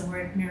interesting you use the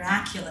word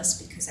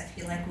miraculous because I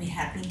feel like we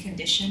have been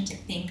conditioned to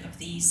think of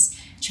these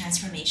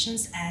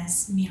transformations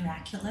as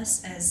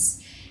miraculous,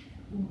 as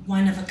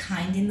one of a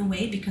kind in the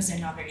way, because they're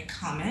not very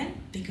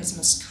common, because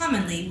most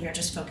commonly we are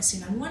just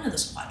focusing on one of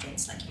those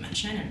quadrants like you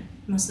mentioned, and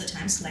most of the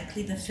times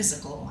likely the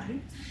physical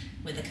one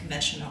with the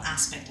conventional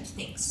aspect of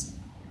things.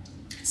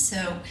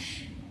 So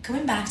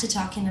going back to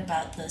talking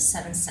about the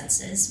 7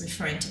 senses,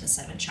 referring to the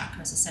 7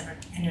 chakras, the 7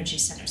 energy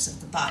centers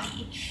of the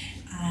body,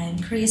 I'm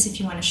curious if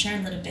you want to share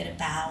a little bit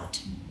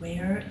about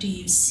where do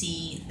you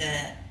see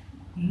the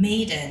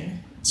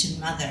maiden to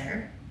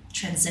mother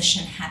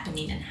transition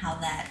happening and how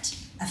that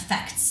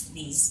affects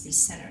these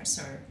centers,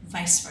 or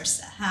vice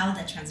versa, how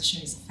that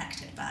transition is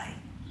affected by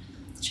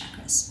the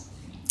chakras?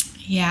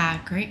 Yeah,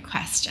 great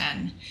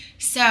question.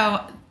 So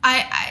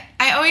I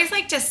always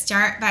like to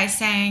start by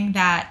saying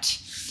that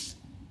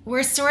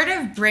we're sort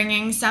of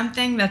bringing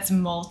something that's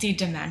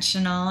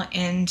multidimensional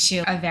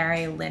into a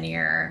very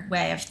linear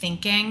way of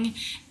thinking.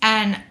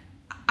 And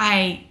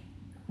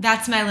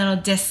that's my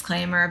little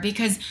disclaimer,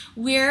 because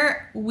we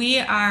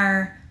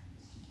are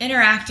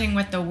interacting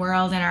with the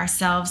world and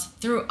ourselves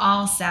through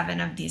all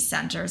 7 of these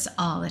centers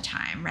all the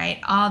time, right?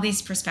 All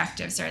these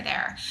perspectives are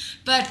there.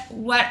 But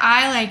what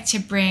I like to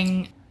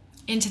bring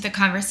into the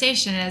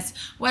conversation is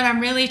what I'm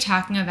really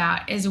talking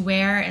about is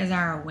where is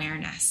our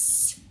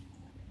awareness?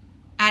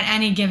 At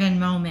any given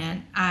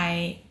moment,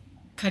 I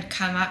could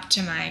come up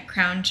to my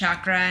crown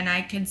chakra and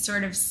I could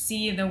sort of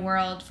see the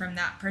world from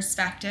that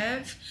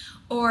perspective,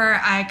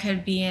 or I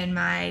could be in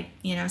my,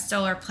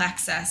 solar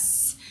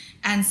plexus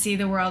and see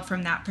the world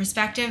from that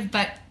perspective.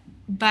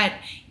 But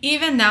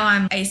even though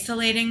I'm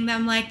isolating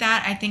them like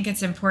that, I think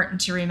it's important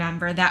to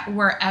remember that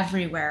we're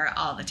everywhere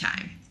all the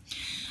time.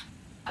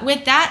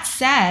 With that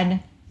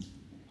said,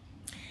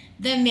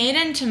 the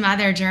maiden to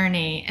mother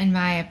journey, in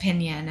my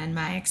opinion and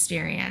my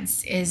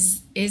experience,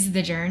 is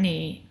the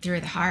journey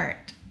through the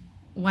heart,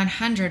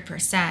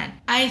 100%.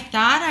 I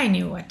thought I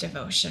knew what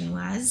devotion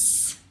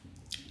was.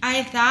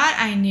 I thought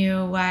I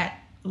knew what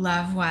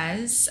love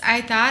was.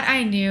 I thought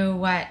I knew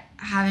what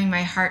having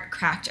my heart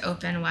cracked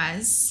open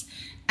was,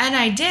 and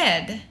I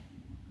did.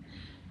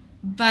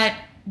 But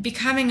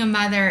becoming a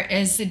mother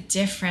is a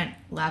different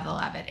level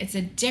of it. It's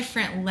a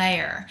different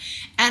layer.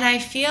 And I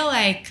feel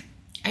like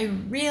I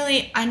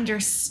really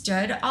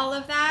understood all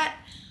of that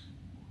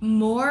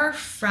more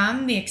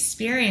from the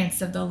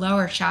experience of the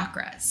lower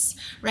chakras,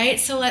 right?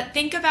 So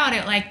think about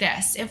it like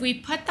this. If we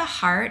put the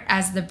heart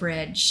as the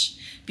bridge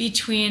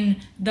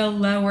between the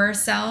lower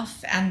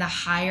self and the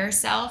higher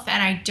self,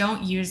 and I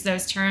don't use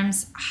those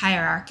terms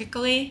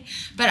hierarchically,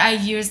 but I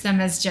use them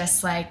as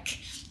just like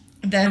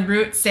the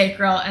root,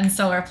 sacral, and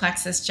solar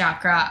plexus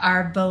chakra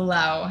are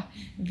below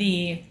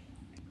the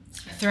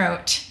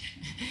throat,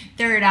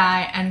 third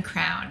eye, and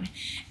crown.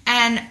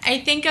 And I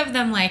think of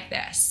them like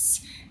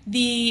this.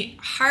 The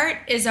heart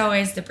is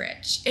always the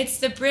bridge. It's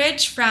the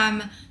bridge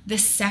from the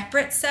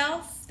separate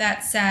self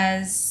that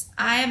says,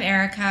 I am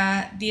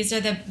Erica. These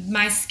are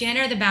my skin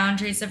are the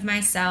boundaries of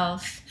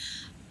myself.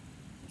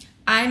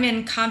 I'm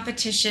in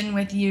competition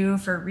with you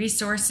for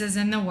resources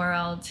in the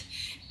world.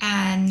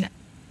 And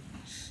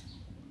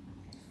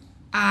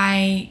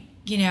I,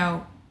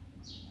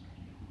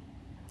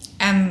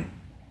 am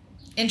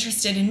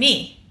interested in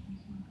me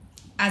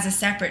as a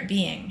separate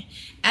being.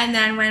 And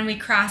then when we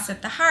cross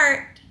at the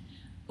heart,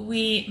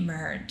 we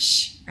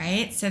merge,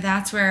 right? So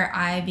that's where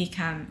I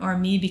become, or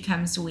me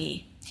becomes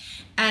we.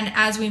 And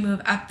as we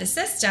move up the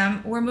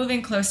system, we're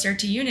moving closer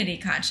to unity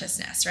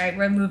consciousness, right?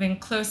 We're moving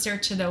closer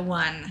to the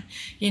one,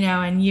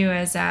 and you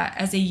as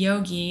a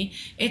yogi,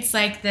 it's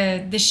like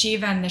the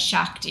Shiva and the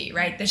Shakti,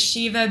 right? The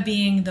Shiva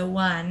being the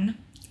one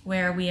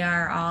where we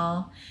are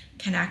all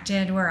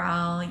connected, we're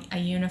all a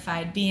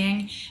unified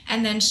being,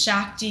 and then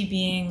Shakti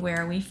being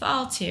where we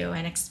fall to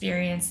and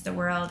experience the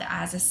world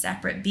as a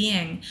separate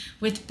being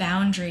with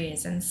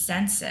boundaries and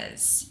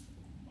senses.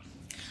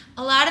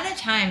 A lot of the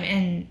time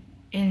in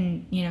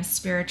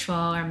spiritual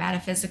or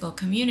metaphysical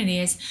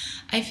communities,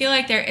 I feel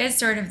like there is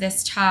sort of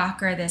this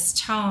talk or this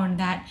tone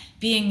that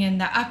being in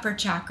the upper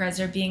chakras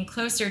or being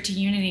closer to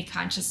unity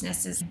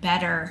consciousness is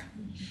better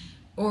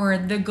or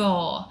the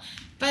goal.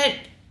 But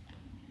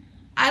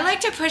I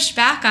like to push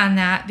back on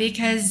that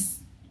because,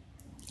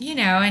 in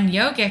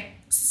yogic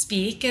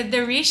speak,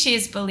 the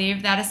rishis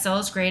believed that a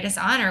soul's greatest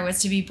honor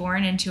was to be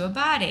born into a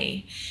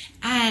body.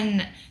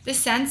 And the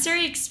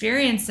sensory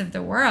experience of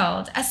the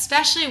world,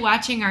 especially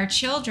watching our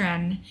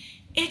children,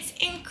 it's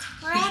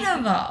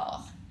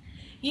incredible.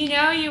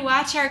 You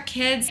watch our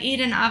kids eat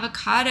an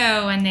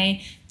avocado and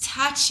they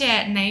touch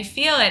it and they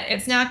feel it.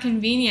 It's not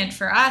convenient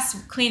for us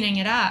cleaning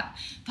it up.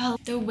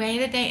 But the way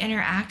that they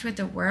interact with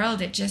the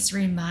world, it just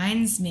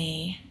reminds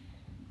me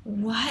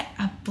what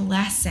a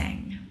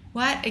blessing,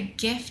 what a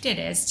gift it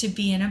is to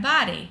be in a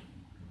body.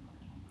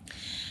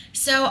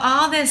 So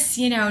all this,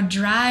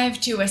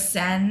 drive to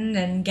ascend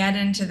and get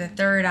into the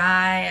third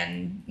eye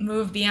and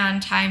move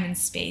beyond time and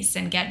space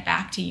and get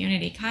back to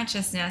unity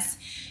consciousness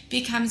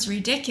becomes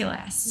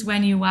ridiculous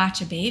when you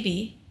watch a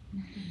baby,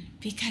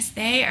 because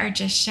they are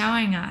just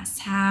showing us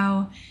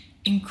how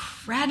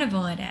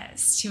incredible it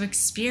is to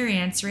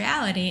experience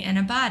reality in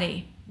a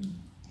body.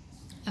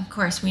 Of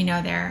course, we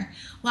know there are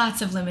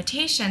lots of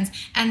limitations,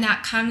 and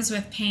that comes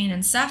with pain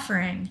and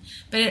suffering,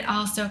 but it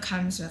also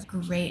comes with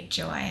great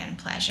joy and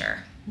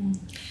pleasure.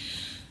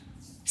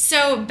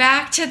 So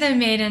back to the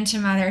Maiden to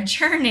Mother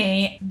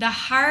journey, the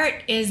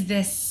heart is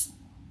this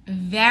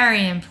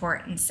very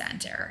important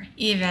center,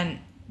 even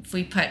if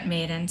we put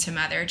Maiden to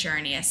Mother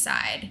journey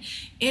aside.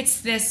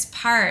 It's this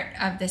part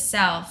of the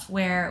self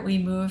where we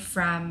move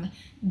from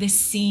the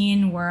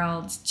seen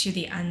world to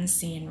the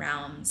unseen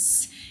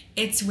realms.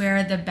 It's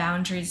where the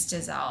boundaries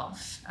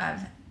dissolve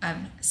of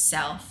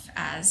self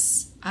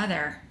as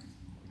other.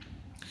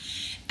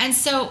 And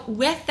so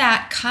with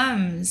that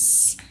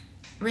comes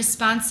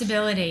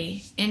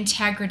responsibility,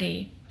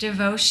 integrity,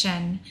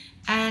 devotion,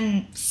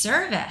 and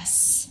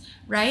service,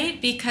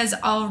 right? Because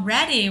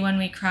already when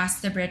we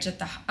cross the bridge of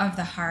the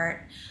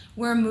heart,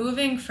 we're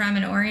moving from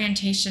an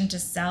orientation to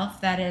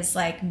self that is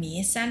like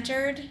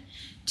me-centered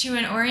to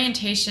an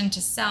orientation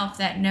to self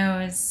that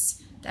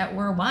knows that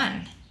we're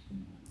one.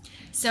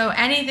 So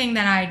anything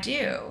that I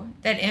do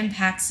that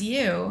impacts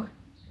you,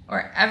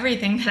 or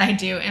everything that I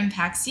do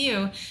impacts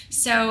you,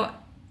 so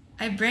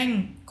I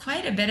bring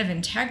quite a bit of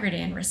integrity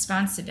and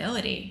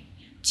responsibility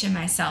to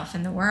myself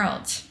and the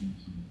world.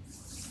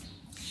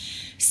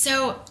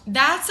 So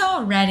that's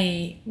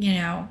already,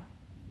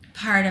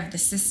 part of the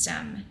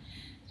system.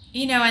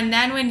 And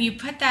then when you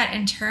put that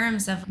in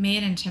terms of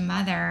Maiden to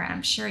Mother,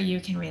 I'm sure you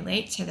can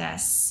relate to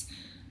this.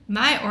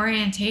 My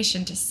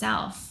orientation to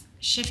self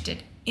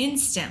shifted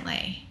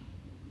instantly.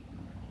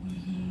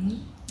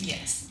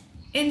 Yes.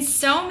 In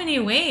so many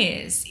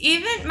ways.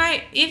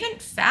 Even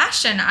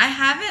fashion, I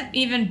haven't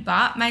even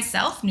bought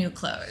myself new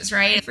clothes,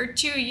 right? For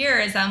 2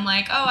 years, I'm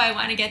like, oh, I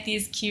want to get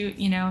these cute,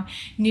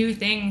 new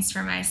things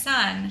for my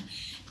son.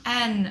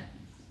 And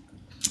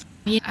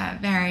a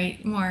very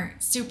more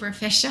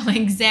superficial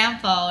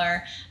example,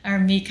 or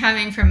me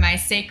coming from my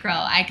sacral,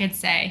 I could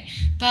say.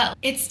 But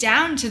it's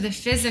down to the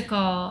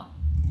physical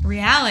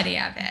reality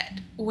of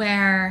it,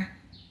 where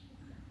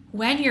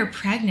when you're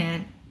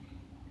pregnant,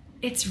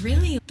 it's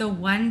really the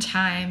one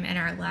time in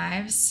our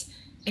lives,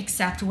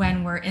 except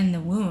when we're in the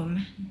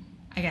womb,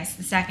 I guess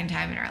the second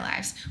time in our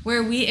lives,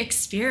 where we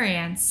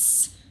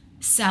experience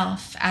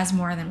self as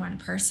more than one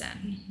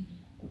person.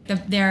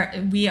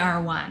 We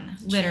are one,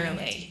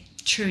 literally,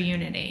 true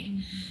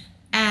unity.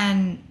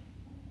 And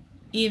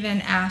even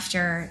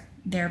after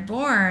they're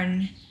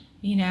born,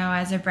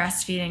 as a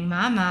breastfeeding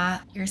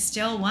mama, you're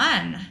still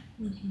one.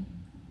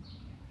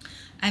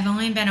 I've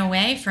only been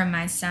away from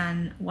my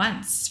son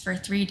once for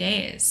 3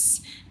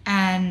 days,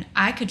 and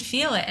I could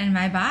feel it in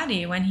my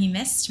body when he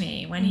missed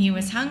me, when he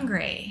was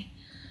hungry.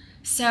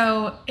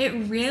 So it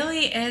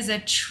really is a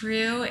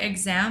true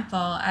example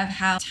of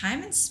how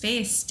time and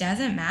space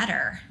doesn't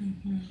matter.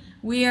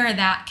 We are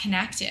that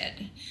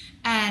connected.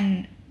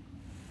 And,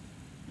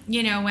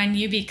 when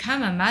you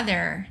become a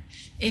mother,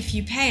 if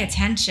you pay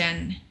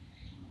attention,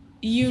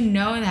 you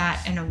know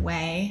that in a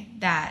way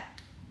that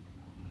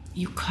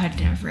you couldn't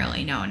have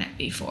really known it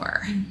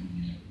before.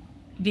 Mm-hmm.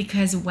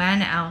 Because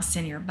when else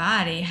in your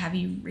body have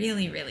you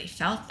really, really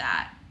felt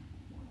that?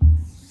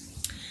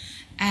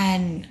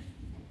 And,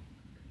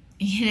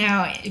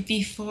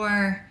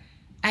 before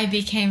I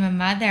became a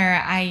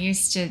mother, I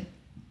used to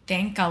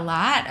think a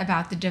lot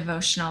about the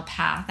devotional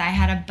path. I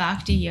had a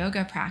bhakti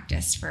yoga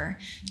practice for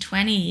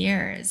 20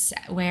 years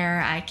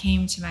where I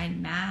came to my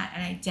mat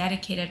and I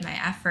dedicated my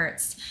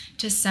efforts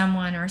to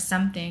someone or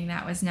something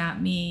that was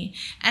not me.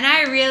 And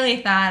I really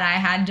thought I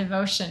had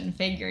devotion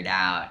figured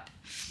out.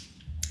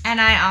 And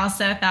I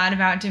also thought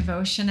about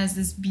devotion as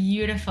this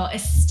beautiful,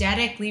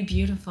 aesthetically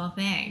beautiful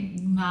thing.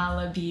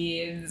 Mala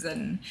beads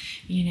and,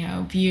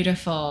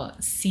 beautiful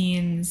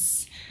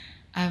scenes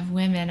of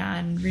women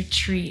on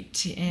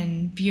retreat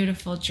in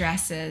beautiful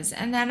dresses.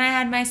 And then I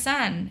had my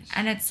son.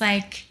 And it's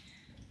like,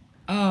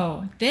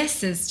 oh,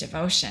 this is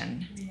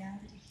devotion. Yeah.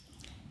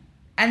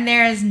 And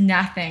there is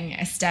nothing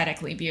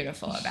aesthetically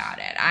beautiful about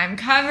it. I'm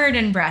covered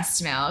in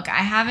breast milk.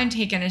 I haven't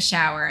taken a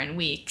shower in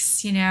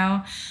weeks,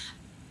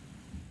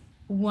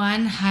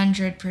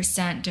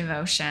 100%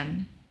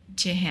 devotion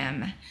to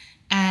him.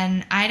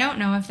 And I don't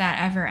know if that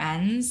ever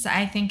ends.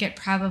 I think it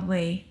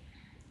probably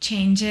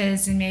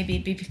changes and maybe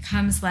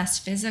becomes less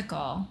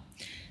physical.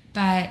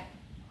 But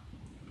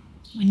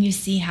when you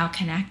see how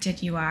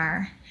connected you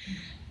are,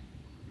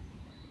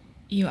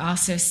 you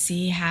also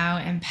see how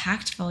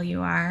impactful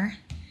you are.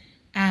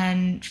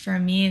 And for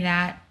me,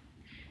 that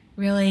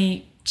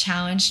really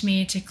challenged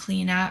me to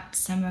clean up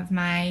some of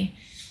my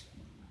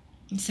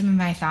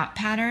thought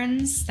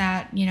patterns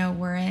that,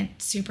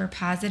 weren't super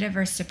positive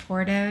or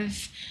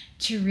supportive,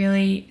 to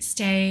really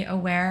stay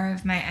aware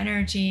of my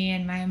energy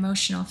and my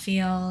emotional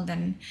field.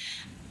 And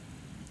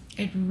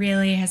it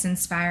really has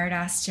inspired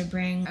us to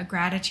bring a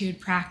gratitude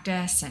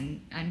practice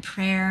and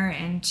prayer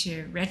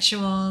into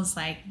rituals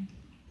like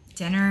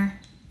dinner.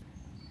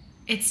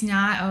 It's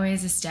not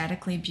always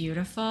aesthetically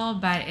beautiful,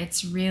 but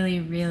it's really,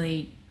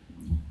 really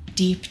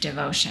deep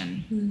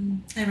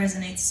devotion. I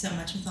resonate so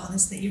much with all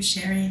this that you're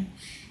sharing,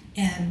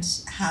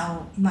 and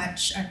how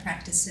much our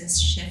practices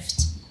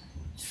shift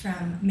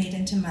from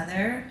maiden to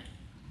mother.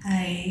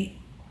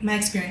 My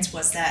experience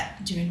was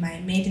that during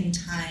my maiden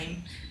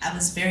time, I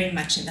was very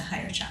much in the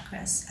higher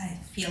chakras. I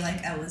feel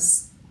like I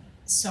was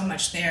so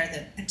much there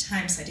that at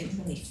times I didn't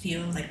really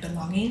feel like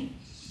belonging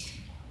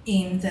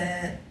in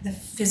the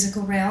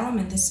physical realm,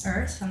 on this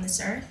earth.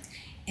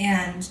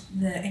 And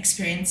the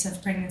experience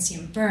of pregnancy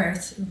and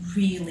birth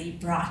really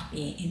brought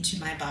me into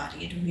my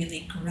body. It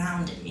really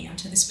grounded me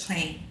onto this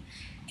plane.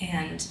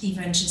 And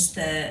even just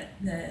the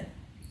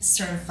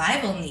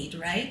survival need,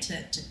 right?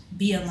 To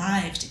be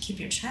alive, to keep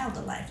your child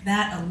alive.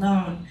 That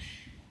alone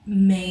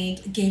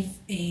gave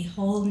a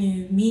whole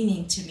new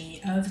meaning to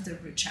me of the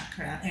root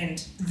chakra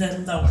and the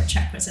lower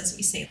chakras, as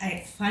we say.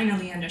 I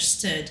finally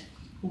understood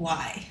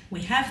why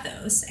we have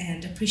those,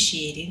 and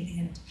appreciating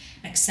and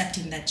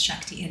accepting that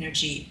Shakti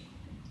energy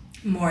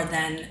more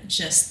than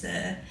just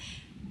the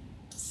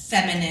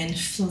feminine,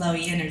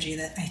 flowy energy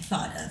that I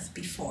thought of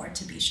before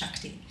to be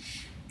Shakti.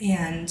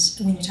 And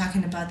when you're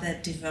talking about the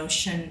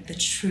devotion, the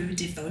true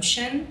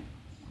devotional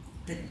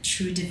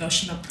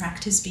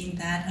practice being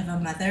that of a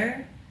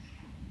mother,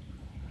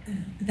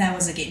 that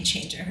was a game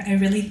changer. I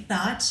really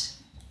thought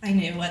I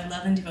knew what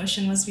love and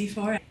devotion was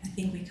before. I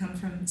think we come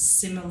from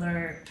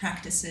similar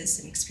practices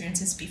and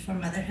experiences before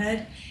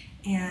motherhood,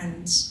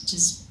 and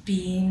just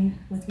being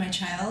with my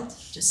child,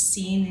 just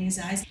seeing in his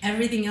eyes.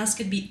 Everything else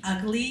could be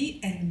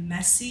ugly and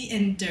messy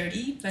and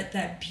dirty, but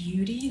that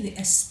beauty, the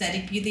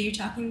aesthetic beauty that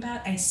you're talking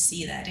about, I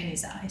see that in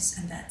his eyes,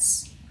 and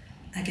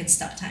I can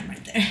stop time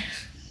right there.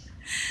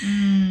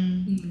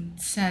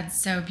 Said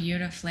so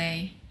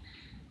beautifully.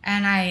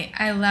 And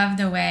I love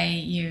the way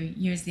you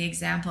use the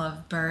example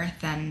of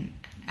birth and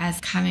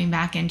as coming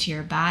back into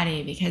your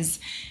body, because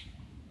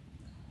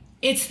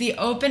it's the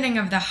opening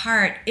of the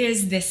heart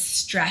is this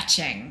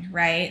stretching,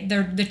 right?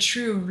 The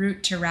true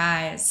root to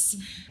rise.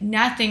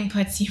 Nothing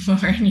puts you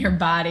more in your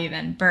body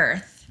than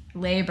birth,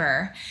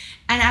 labor.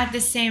 And at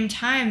the same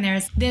time,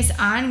 there's this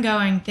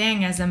ongoing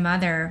thing as a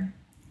mother,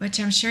 which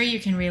I'm sure you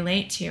can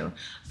relate to.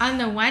 On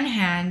the one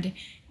hand,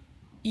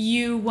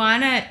 you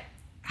want to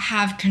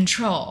have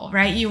control,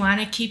 right? You want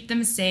to keep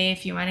them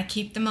safe. You want to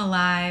keep them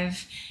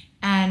alive.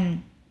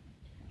 And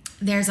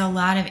there's a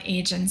lot of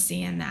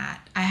agency in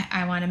that.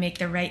 I want to make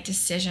the right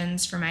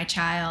decisions for my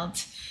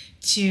child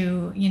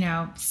to,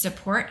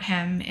 support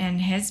him in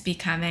his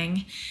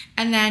becoming.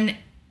 And then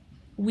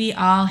we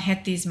all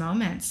hit these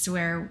moments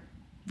where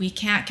we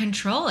can't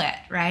control it,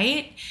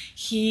 right?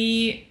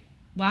 He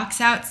walks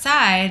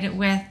outside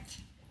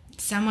with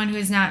someone who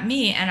is not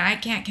me, and I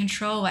can't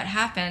control what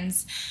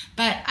happens,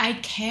 but I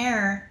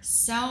care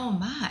so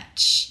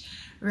much,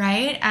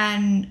 right?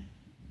 And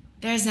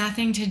there's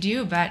nothing to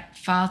do but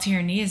fall to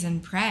your knees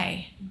and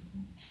pray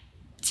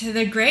to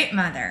the great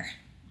mother.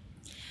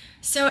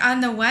 So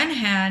on the one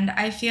hand,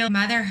 I feel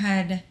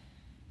motherhood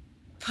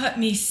put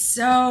me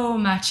so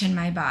much in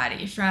my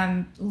body,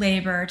 from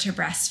labor to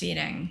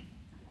breastfeeding.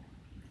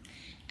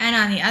 And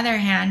on the other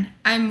hand,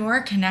 I'm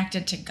more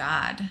connected to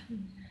God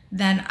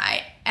than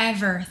I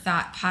ever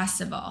thought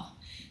possible,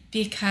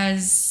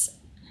 because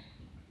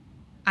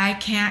I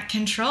can't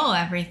control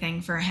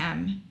everything for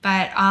him,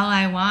 but all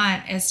I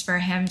want is for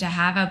him to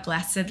have a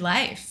blessed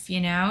life,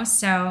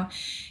 So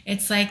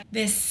it's like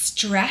this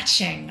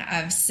stretching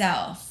of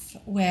self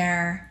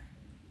where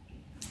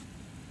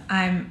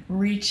I'm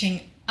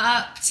reaching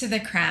up to the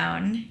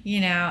crown,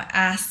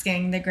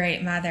 asking the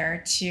Great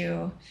Mother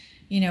to,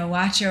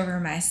 watch over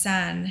my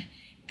son.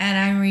 And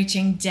I'm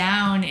reaching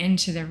down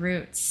into the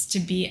roots to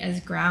be as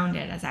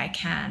grounded as I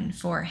can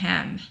for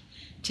him,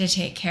 to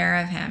take care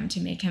of him, to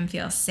make him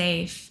feel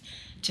safe,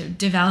 to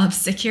develop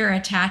secure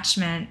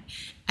attachment.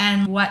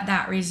 And what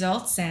that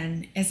results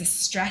in is a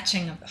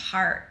stretching of the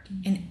heart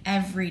in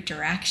every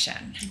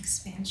direction.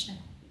 Expansion.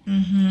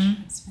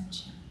 Mm-hmm.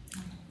 Expansion. I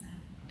love that.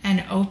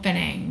 And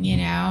opening,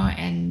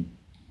 and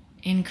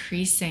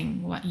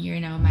increasing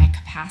my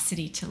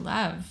capacity to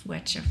love,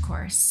 which of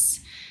course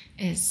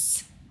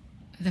is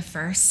the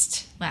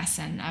first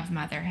lesson of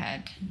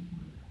motherhood.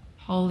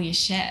 Holy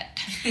shit.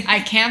 I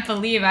can't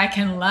believe I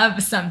can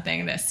love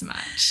something this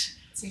much.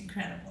 It's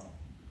incredible.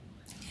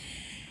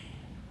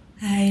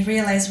 I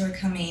realize we're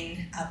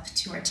coming up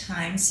to our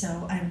time,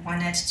 so I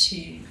wanted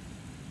to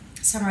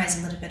summarize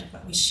a little bit of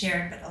what we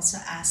shared, but also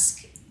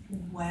ask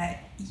what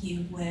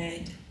you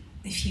would,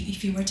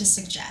 if you were to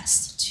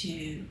suggest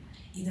to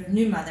either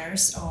new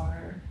mothers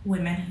or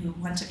women who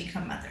want to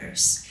become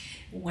mothers,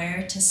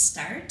 where to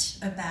start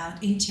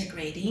about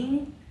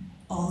integrating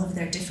all of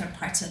their different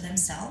parts of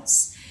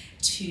themselves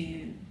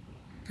to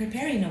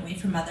preparing a way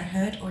for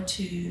motherhood, or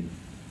to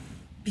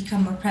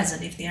become more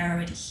present if they are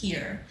already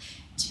here,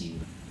 to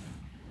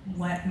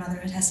what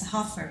motherhood has to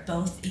offer,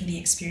 both in the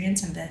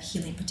experience and the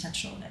healing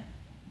potential of it.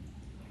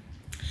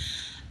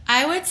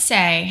 I would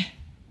say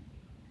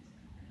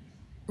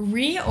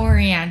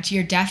reorient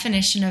your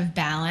definition of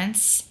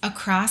balance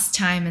across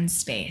time and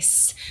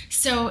space.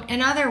 So,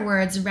 in other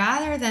words,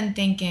 rather than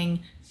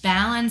thinking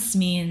balance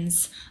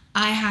means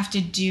I have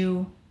to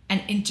do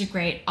and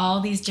integrate all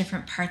these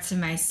different parts of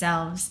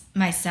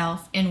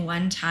myself in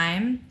one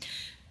time,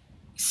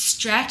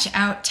 stretch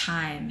out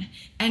time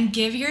and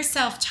give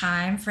yourself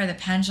time for the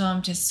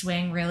pendulum to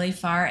swing really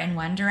far in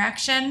one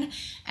direction,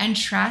 and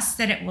trust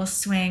that it will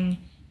swing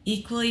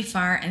equally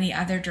far in the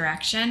other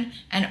direction,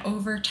 and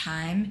over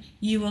time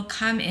you will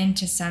come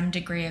into some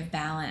degree of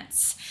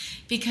balance.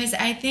 Because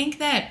I think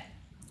that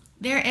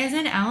there is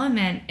an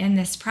element in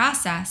this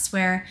process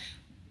where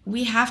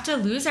we have to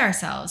lose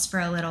ourselves for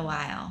a little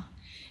while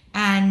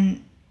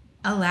and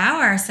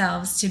allow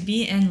ourselves to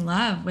be in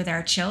love with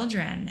our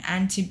children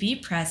and to be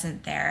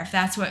present there, if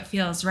that's what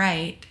feels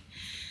right,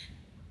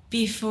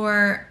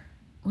 before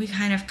we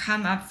kind of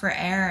come up for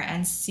air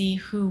and see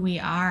who we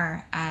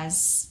are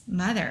as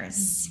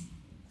mothers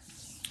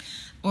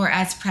or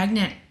as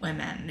pregnant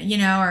women,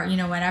 or,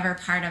 whatever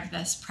part of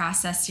this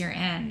process you're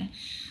in.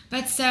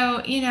 But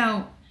so,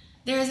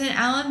 there's an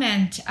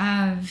element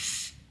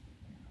of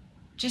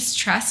just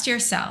trust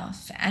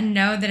yourself and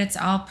know that it's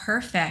all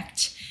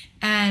perfect.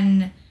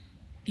 And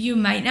you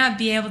might not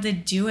be able to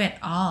do it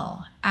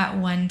all at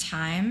one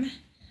time.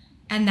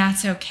 And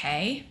that's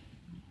okay,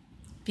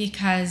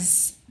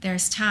 because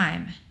there's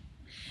time.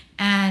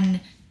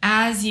 And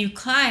as you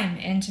climb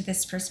into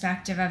this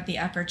perspective of the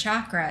upper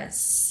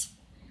chakras,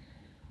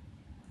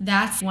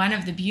 that's one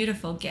of the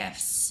beautiful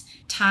gifts.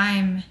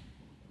 Time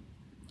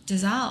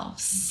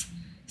dissolves.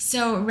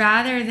 So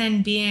rather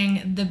than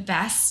being the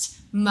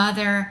best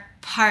mother,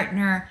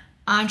 partner,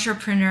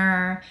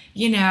 entrepreneur,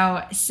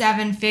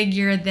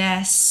 7-figure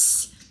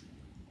this,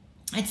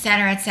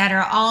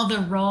 etc., all the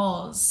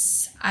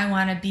roles I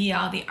want to be,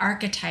 all the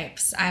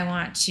archetypes I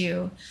want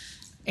to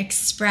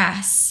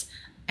express,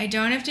 I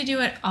don't have to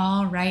do it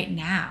all right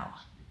now.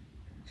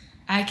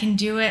 I can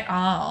do it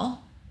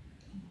all,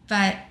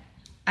 but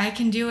I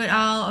can do it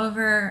all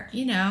over,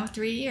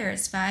 3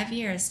 years, 5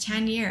 years,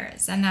 10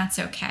 years, and that's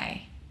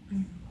okay.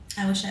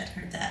 I wish I'd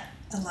heard that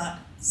a lot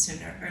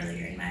sooner,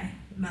 earlier in my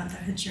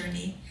motherhood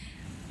journey.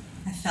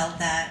 I felt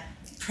that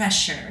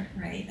pressure,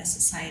 right, as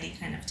society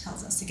kind of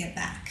tells us to get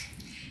back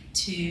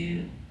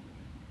to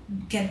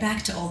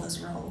all those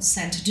roles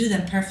and to do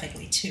them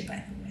perfectly too,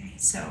 by the way.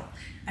 So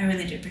I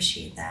really do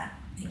appreciate that.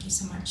 Thank you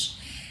so much.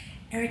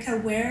 Erica,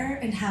 where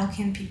and how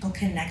can people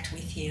connect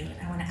with you? And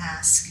I want to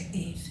ask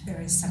if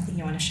there is something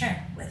you want to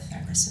share with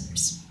our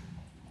listeners.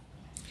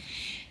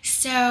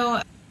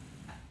 So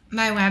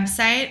my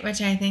website,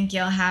 which I think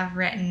you'll have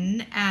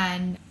written,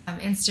 and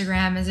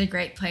Instagram is a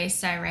great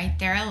place. I write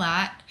there a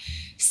lot.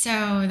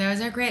 So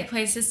those are great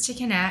places to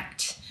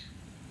connect.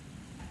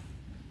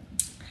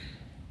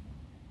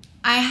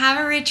 I have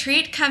a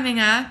retreat coming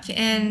up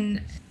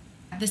in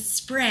the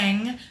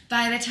spring.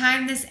 By the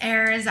time this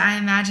airs, I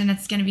imagine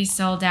it's going to be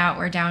sold out.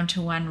 We're down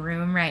to one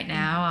room right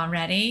now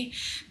already.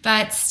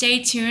 But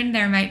stay tuned.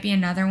 There might be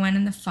another one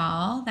in the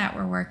fall that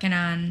we're working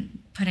on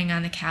putting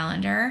on the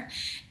calendar.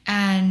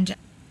 And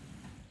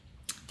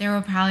there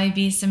will probably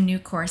be some new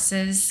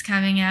courses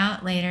coming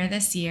out later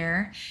this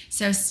year.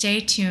 So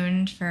stay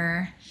tuned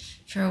for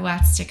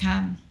what's to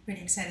come.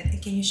 Pretty excited. And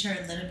can you share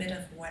a little bit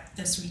of what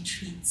those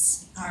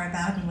retreats are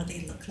about and what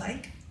they look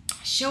like?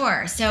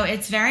 Sure. So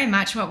it's very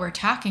much what we're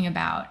talking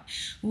about.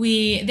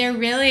 They're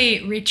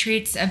really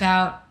retreats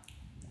about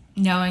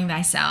knowing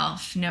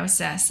thyself,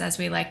 gnosis, as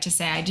we like to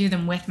say. I do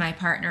them with my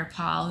partner,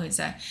 Paul, who's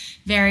a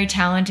very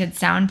talented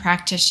sound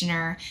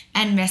practitioner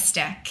and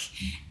mystic.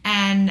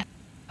 And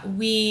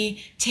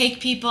we take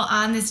people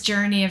on this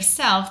journey of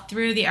self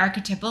through the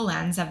archetypal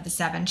lens of the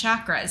 7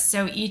 chakras.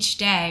 So each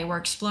day we're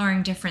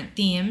exploring different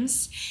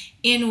themes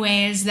in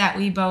ways that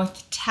we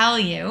both tell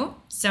you,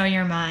 so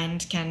your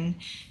mind can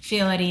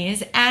feel at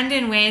ease, and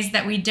in ways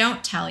that we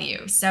don't tell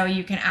you, so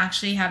you can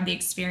actually have the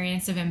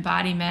experience of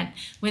embodiment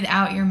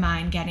without your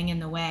mind getting in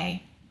the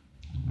way.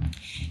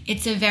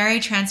 It's a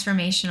very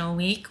transformational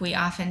week. We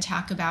often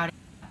talk about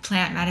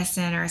plant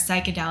medicine or a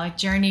psychedelic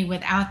journey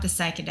without the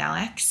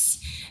psychedelics.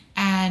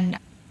 And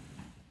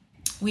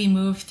we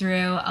move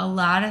through a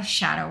lot of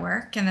shadow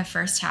work in the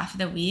first half of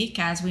the week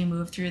as we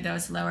move through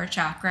those lower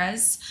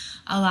chakras.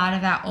 A lot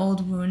of that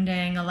old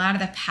wounding, a lot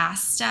of the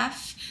past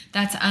stuff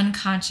that's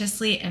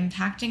unconsciously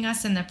impacting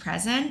us in the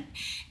present.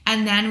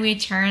 And then we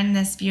turn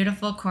this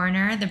beautiful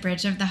corner, the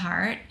bridge of the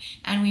heart,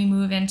 and we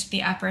move into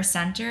the upper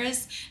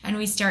centers, and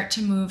we start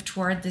to move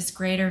toward this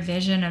greater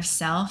vision of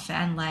self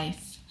and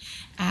life.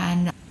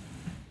 And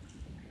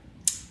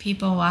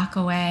people walk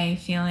away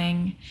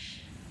feeling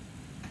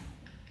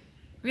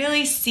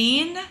really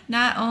seen,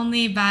 not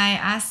only by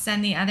us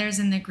and the others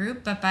in the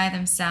group, but by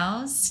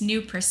themselves.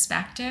 New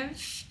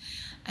perspective,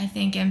 I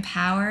think,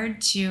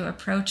 empowered to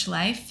approach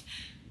life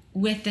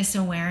with this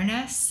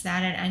awareness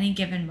that at any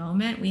given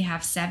moment we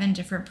have 7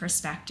 different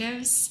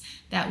perspectives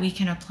that we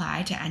can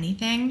apply to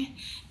anything.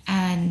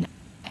 And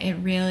it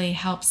really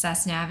helps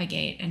us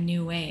navigate in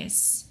new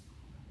ways.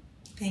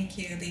 Thank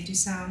you. They do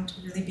sound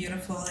really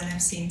beautiful, and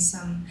I've seen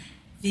some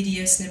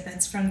video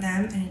snippets from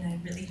them, and I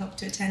really hope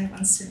to attend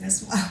one soon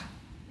as well.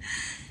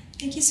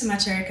 Thank you so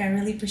much, Eric. I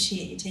really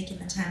appreciate you taking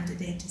the time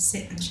today to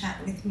sit and chat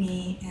with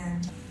me,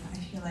 and I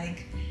feel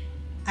like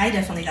I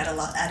definitely got a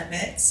lot out of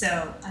it,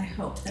 so I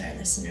hope that our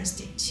listeners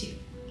did too.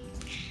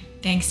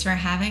 Thanks for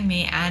having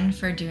me and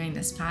for doing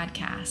this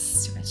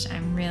podcast, which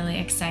I'm really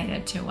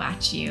excited to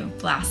watch you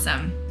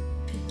blossom.